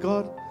because you say,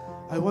 God,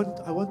 I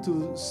want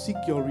to seek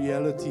your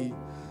reality.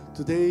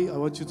 Today, I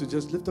want you to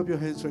just lift up your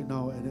hands right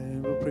now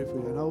and we'll pray for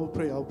you. And I'll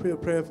pray a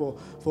prayer for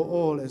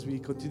all as we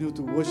continue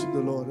to worship the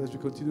Lord, as we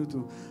continue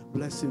to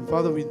bless Him.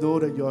 Father, we know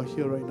that you are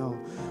here right now.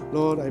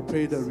 Lord, I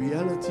pray the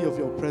reality of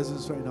your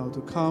presence right now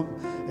to come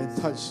and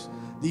touch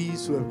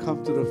these who have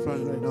come to the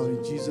front right now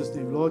in Jesus'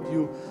 name. Lord,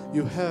 you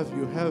have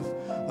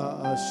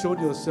shown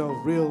yourself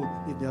real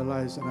in their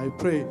lives, and I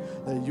pray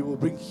that you will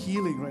bring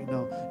healing right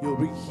now. You will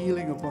bring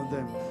healing upon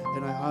them,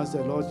 and I ask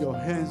that, Lord, your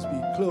hands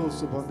be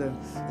close upon them,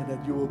 and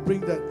that you will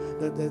bring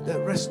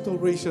that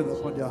restoration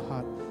upon their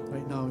heart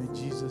right now in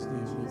Jesus'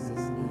 name.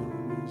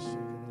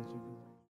 Amen.